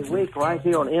every week right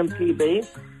here on MPB.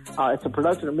 It's a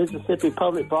production of Mississippi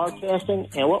Public Broadcasting,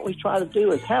 and what we try to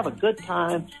do is have a good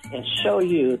time and show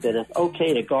you that it's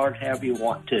okay to garden however you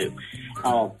want to.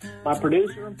 My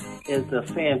producer is the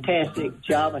fantastic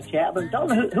Java Chapman. Don't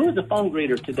know who is the phone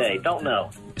greeter today. Don't know.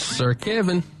 Sir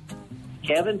Kevin.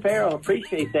 Kevin Farrell,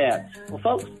 appreciate that. Well,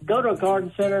 folks, go to a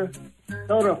garden center,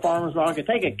 go to a farmer's market,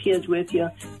 take your kids with you,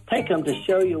 take them to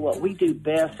show you what we do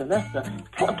best, and that's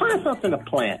find something to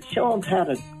plant. Show them how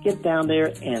to get down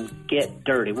there and get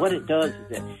dirty. What it does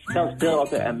is it helps build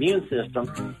up their immune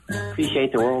system and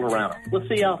appreciate the world around them. We'll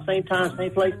see y'all same time,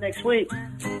 same place next week.